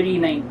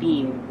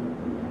 3:19,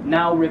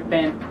 now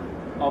repent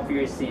of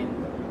your sin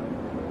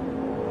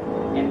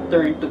and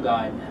turn to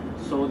God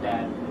so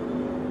that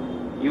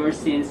your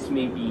sins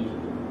may be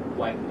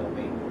wiped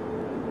away.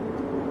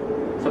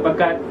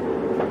 Sapagkat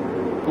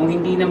kung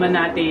hindi naman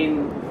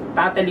natin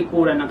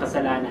tatalikuran ng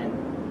kasalanan,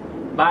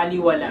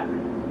 baliwala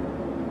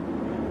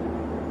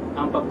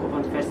ang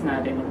pagko-confess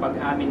natin, ang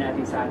pag-amin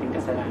natin sa ating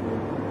kasalanan.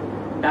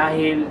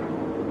 Dahil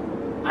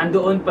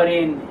andoon pa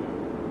rin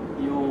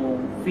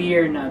yung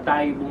fear na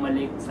tayo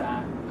bumalik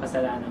sa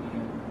kasalanan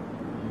yun.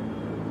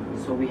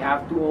 So we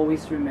have to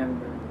always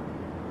remember,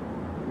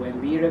 when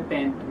we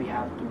repent, we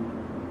have to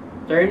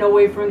turn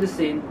away from the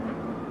sin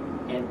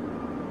and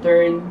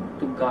turn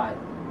to God.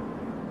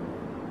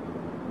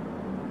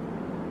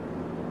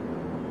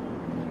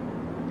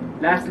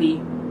 Lastly,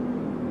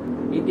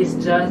 it is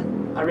just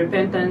a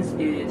repentance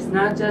is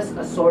not just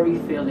a sorry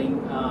feeling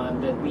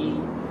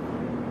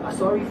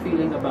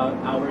about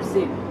our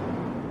sin.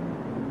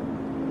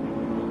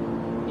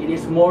 It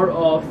is more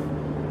of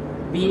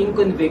being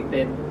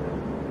convicted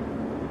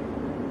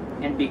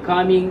and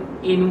becoming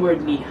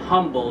inwardly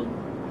humbled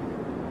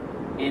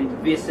and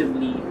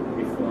visibly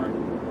reformed.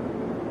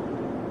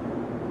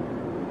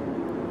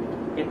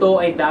 Ito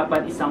ay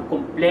dapat isang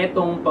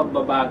kumpletong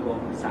pagbabago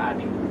sa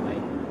ating buhay.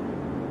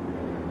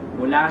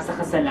 Mula sa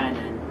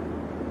kasalanan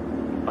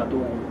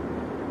patungo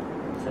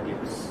sa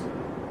Diyos.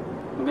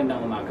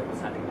 Magandang umaga po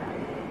sa ating lahat.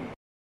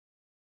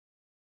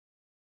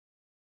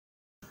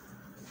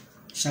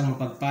 Isang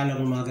mapagpalang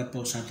umaga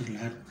po sa ating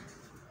lahat.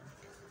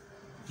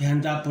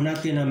 Ihanda po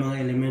natin ang mga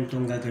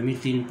elementong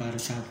gagamitin para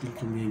sa ating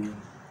komunyon.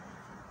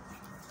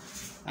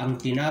 Ang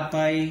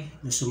tinapay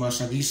na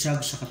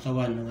sumasagisag sa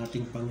katawan ng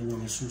ating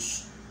Panginoong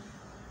Hesus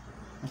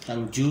at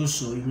ang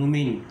juice o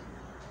inumin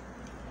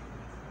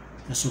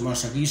na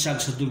sumasagisag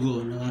sa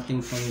dugo ng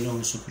ating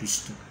Panginoong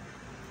Hesukristo.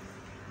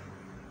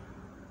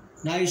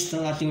 Nais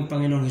ng ating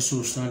Panginoong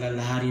Hesus na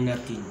lalahanin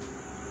natin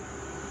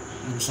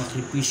ang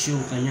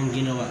sakripisyong kanyang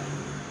ginawa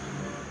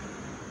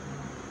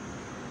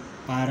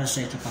para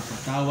sa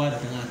ikapapatawad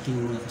ng ating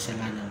mga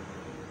kasalanan.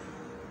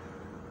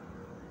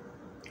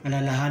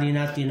 Alalahanin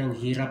natin ang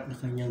hirap na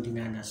kanyang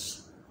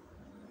dinanas,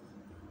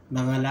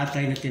 mga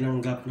latay na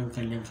tinanggap ng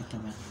kanyang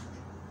katawan,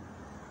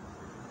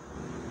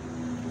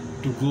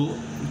 dugo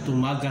na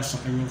tumagas sa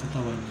kanyang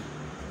katawan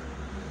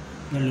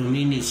na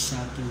luminis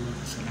sa ating mga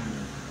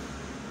kasalanan.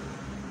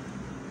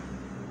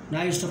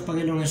 Nais ng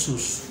Panginoong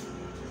Hesus,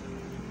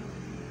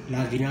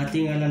 lagi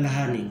nating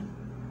alalahanin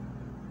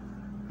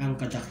ang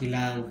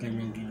kadakilaang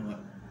kanyang ginawa.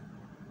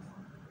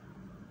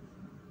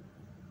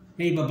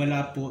 May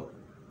babala po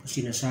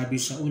sinasabi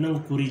sa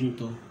unang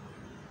Korinto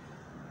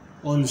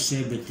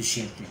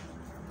 11:27.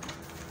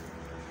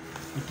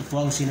 Ito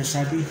po ang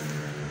sinasabi,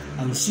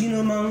 ang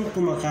sino mang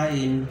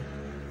kumakain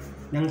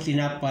ng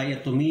tinapay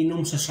at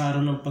uminom sa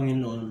saro ng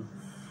Panginoon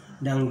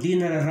nang di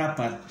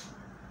nararapat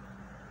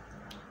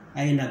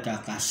ay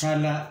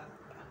nagkakasala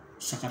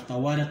sa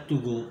katawan at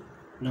tugo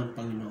ng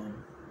Panginoon.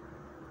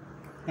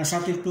 Nasa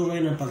atin po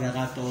ngayon ang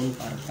pagkakataon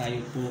para tayo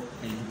po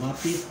ay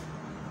lumapit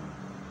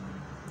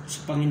sa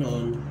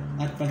Panginoon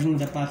at paging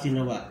dapatin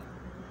nawa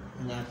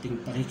ang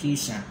ating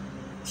pakikisa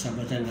sa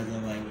banal na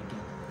gawain ito.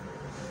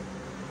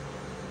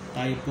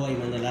 Tayo po ay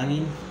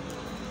manalangin.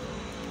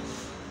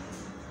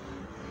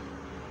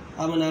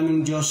 Ama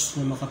naming Diyos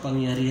na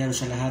makapangyarihan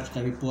sa lahat,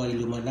 kami po ay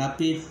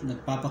lumalapit,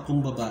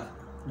 nagpapakumbaba,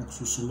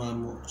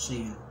 nagsusumamo sa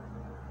iyo.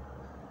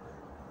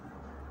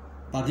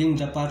 Paging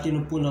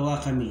dapatin po nawa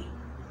kami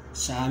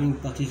sa aming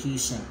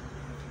pakikisa,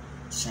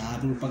 sa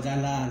aming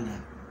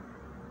pag-alaala,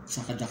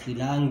 sa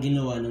kadakilaang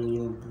ginawa ng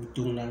iyong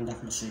butong na anak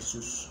na si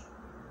Jesus.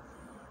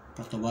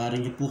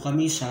 Patawarin niyo po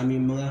kami sa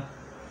aming mga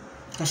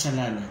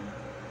kasalanan,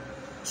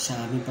 sa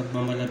aming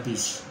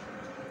pagmamalabis,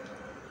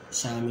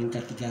 sa aming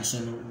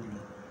katigasan ng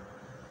ulo.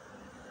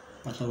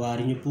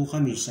 Patawarin niyo po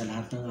kami sa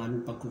lahat ng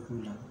aming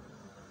pagkukulang.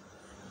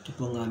 Ito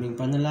po ang aming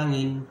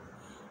panalangin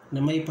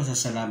na may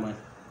pasasalamat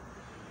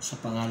sa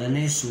pangalan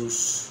ni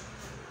Jesus.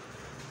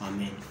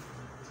 Amen.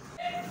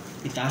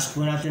 Itaas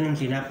po natin ang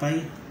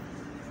tinapay.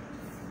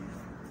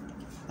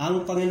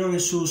 Ang Panginoong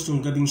Hesus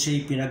nung gabing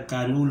siya'y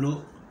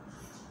pinagkanulo,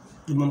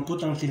 dumampot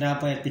ang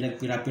tinapay at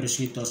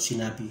pinagpirapirsito at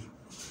sinabi,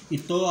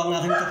 ito ang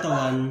aking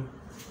katawan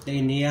na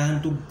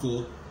inihahandog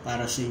ko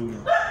para sa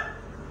inyo.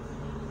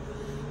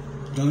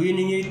 Gawin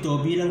ninyo ito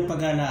bilang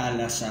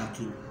pag-alaala sa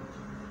akin.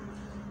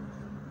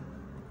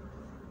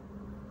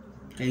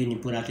 Kainin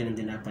po natin ang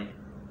tinapay.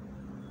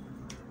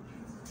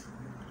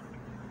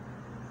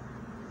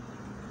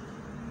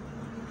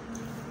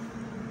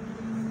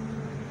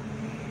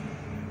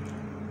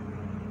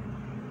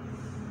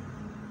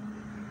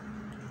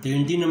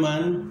 Gayon din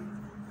naman,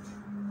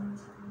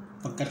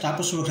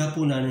 pagkatapos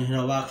maghapunan,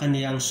 hinawakan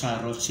niya ang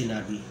saro at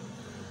sinabi,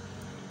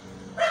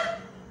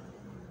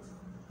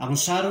 "Ang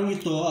sarong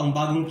ito ang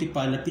bagong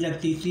tipan na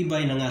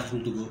pinagtitibay ng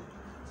aking dugo.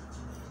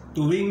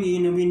 Tuwing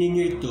iinumin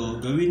ninyo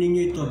ito, gawin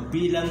ninyo ito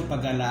bilang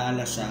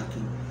pag-alaala sa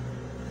akin."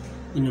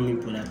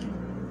 Inumin po natin.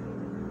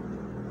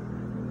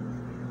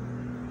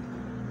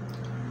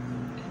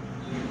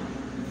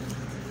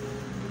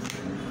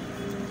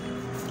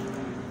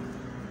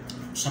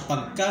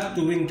 Sapagkat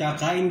tuwing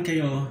kakain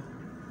kayo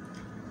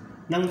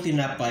ng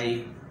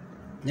tinapay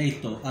na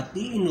ito at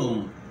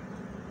iinom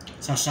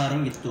sa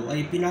sarong ito,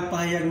 ay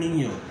pinapahayag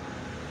ninyo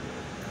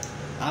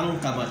ang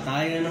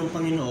kamatayan ng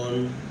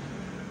Panginoon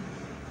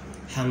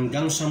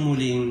hanggang sa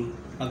muling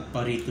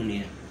pagparito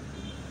niya.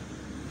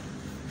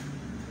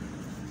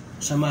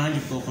 Samahan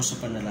niyo po ako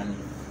sa panalangin.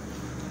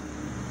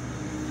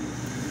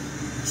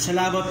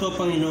 Salamat po,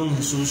 Panginoong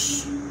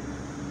Jesus,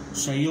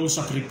 sa iyong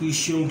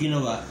sakripisyong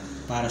ginawa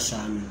para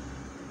sa amin.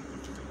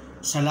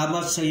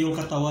 Salamat sa iyong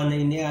katawan na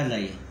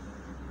inialay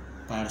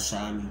para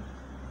sa amin,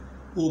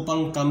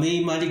 upang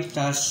kami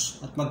maligtas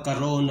at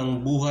magkaroon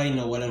ng buhay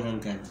na walang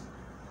hanggan.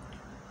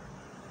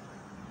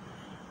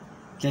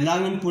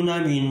 Dalangin po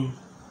namin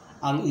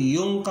ang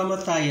iyong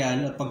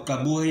kamatayan at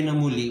pagkabuhay na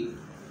muli,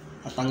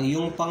 at ang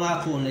iyong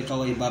pangako na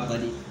ikaw ay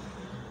babalik,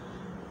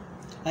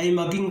 ay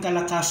maging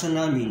kalakasan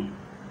namin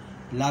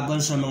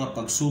laban sa mga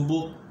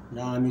pagsubok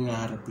na aming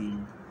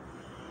haharapin.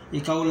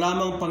 Ikaw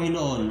lamang,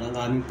 Panginoon, ang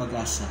aming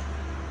pag-asa.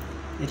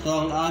 Ito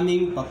ang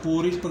aming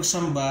papurit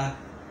pagsamba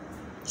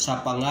sa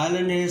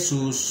pangalan ni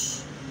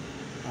Jesus.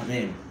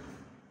 Amen.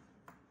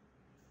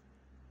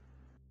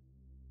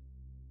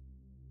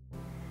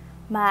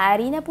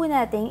 Maaari na po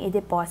nating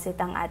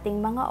i-deposit ang ating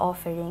mga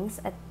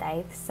offerings at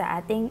tithes sa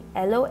ating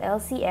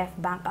LOLCF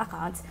bank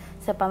accounts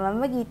sa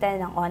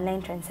pamamagitan ng online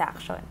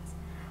transactions.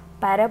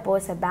 Para po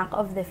sa Bank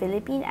of the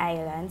Philippine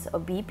Islands o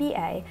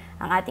BPI,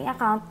 ang ating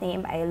account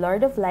name ay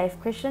Lord of Life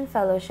Christian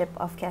Fellowship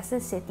of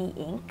Quezon City,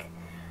 Inc.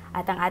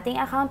 At ang ating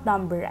account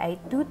number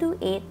ay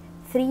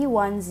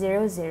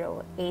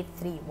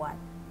 228-3100831.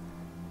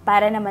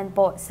 Para naman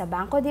po sa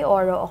Banco de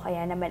Oro o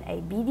kaya naman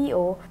ay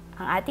BDO,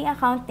 ang ating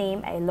account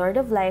name ay Lord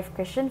of Life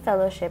Christian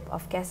Fellowship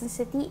of Quezon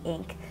City,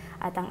 Inc.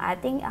 At ang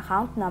ating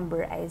account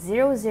number ay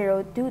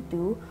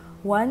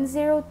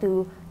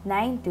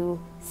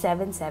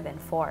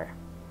 0022-102-92774.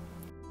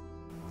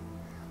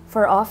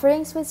 For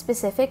offerings with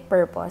specific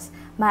purpose,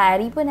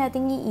 maaari po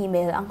nating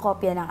i-email ang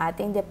kopya ng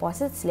ating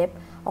deposit slip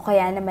o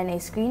kaya naman ay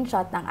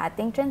screenshot ng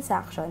ating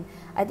transaction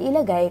at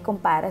ilagay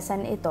kung para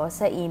saan ito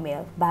sa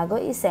email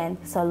bago isend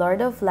sa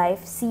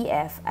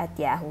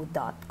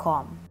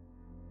lordoflifecf@yahoo.com.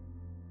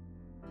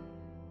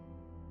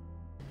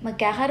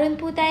 Magkakaroon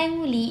po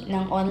tayong muli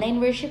ng online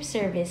worship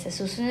service sa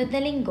susunod na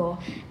linggo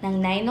ng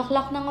 9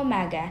 o'clock ng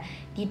umaga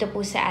dito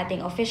po sa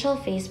ating official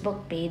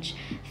Facebook page,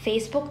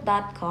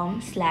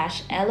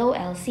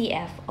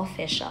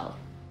 facebook.com/LOLCFofficial.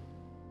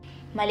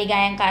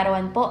 Maligayang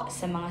kaarawan po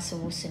sa mga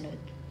sumusunod.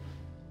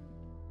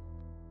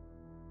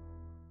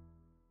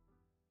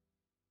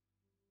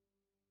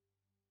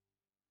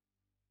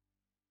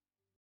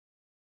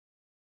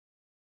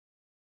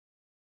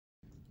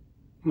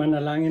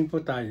 Manalangin po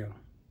tayo.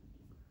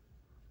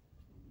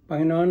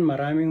 Panginoon,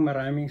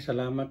 maraming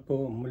salamat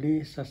po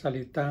muli sa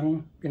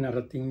salitang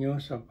pinarating nyo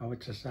sa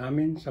bawat sa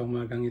amin sa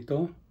umagang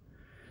ito.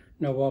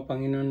 Nawa,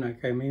 Panginoon, na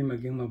kami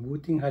maging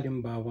mabuting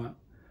halimbawa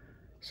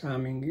sa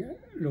aming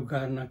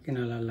lugar na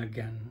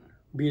kinalalagyan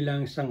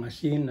bilang isang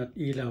asin at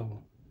ilaw.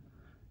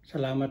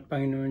 Salamat,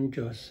 Panginoon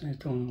Diyos,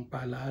 itong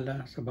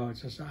paalaala sa bawat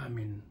sa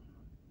amin.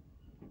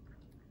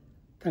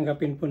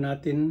 Tanggapin po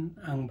natin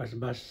ang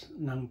basbas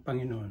ng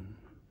Panginoon.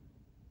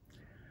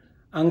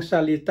 Ang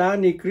salita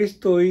ni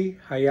Kristo'y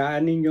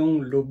hayaan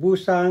ninyong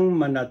lubusang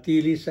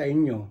manatili sa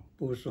inyo,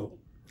 puso.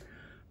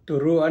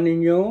 Turuan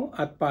ninyo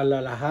at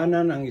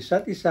paalalahanan ang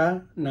isa't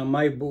isa na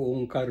may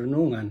buong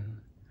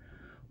karunungan.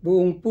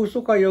 Buong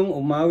puso kayong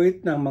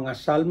umawit ng mga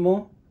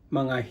salmo,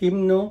 mga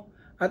himno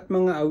at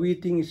mga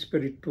awiting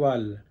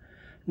espiritual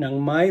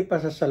nang may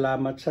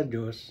pasasalamat sa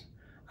Diyos,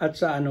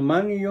 at sa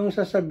anumang iyong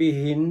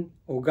sasabihin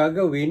o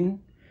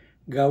gagawin,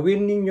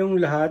 gawin ninyong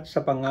lahat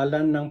sa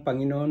pangalan ng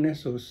Panginoon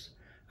Hesus,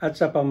 at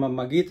sa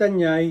pamamagitan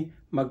niya'y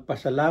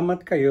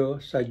magpasalamat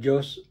kayo sa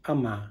Diyos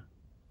Ama.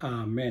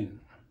 Amen.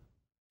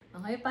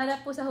 Okay,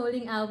 para po sa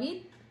huling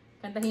awit,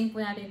 kantahin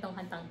po natin itong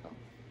kantang to.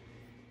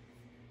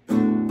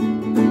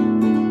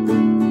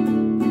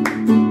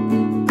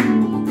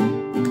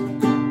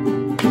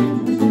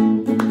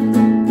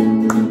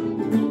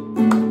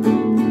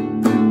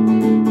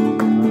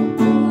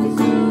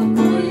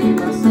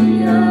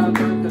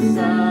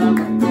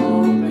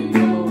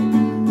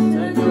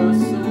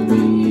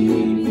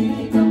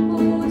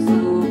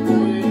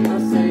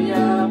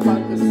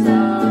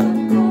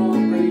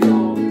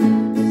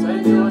 Sa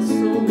Diyos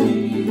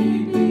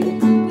umibig,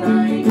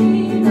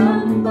 kainin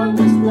ang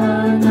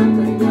pagkasla.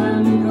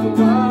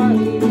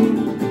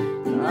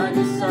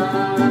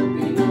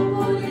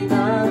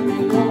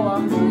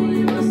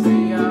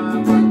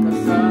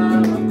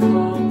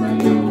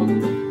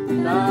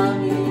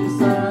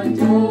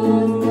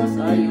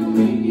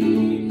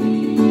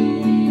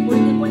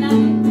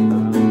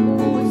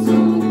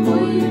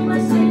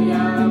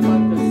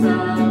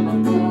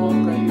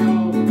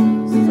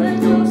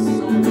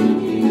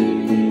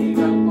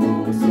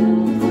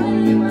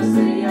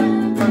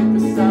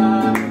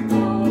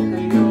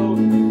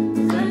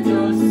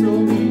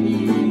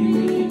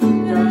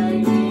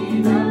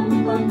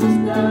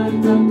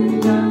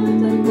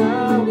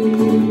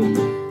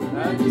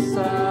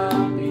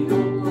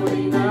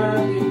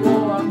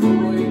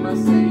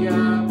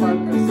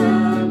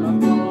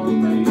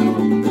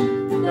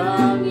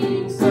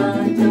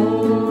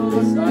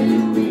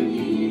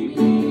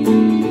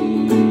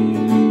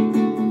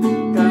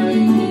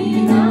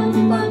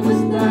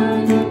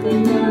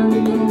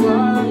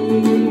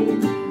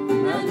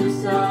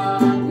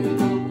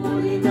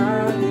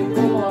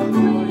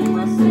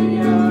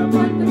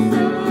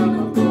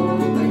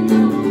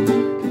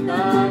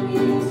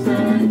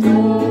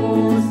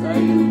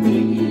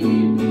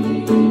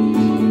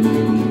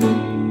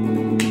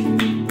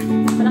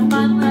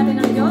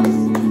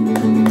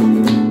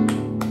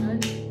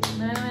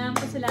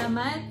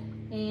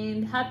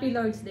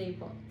 Lord's Day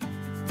po.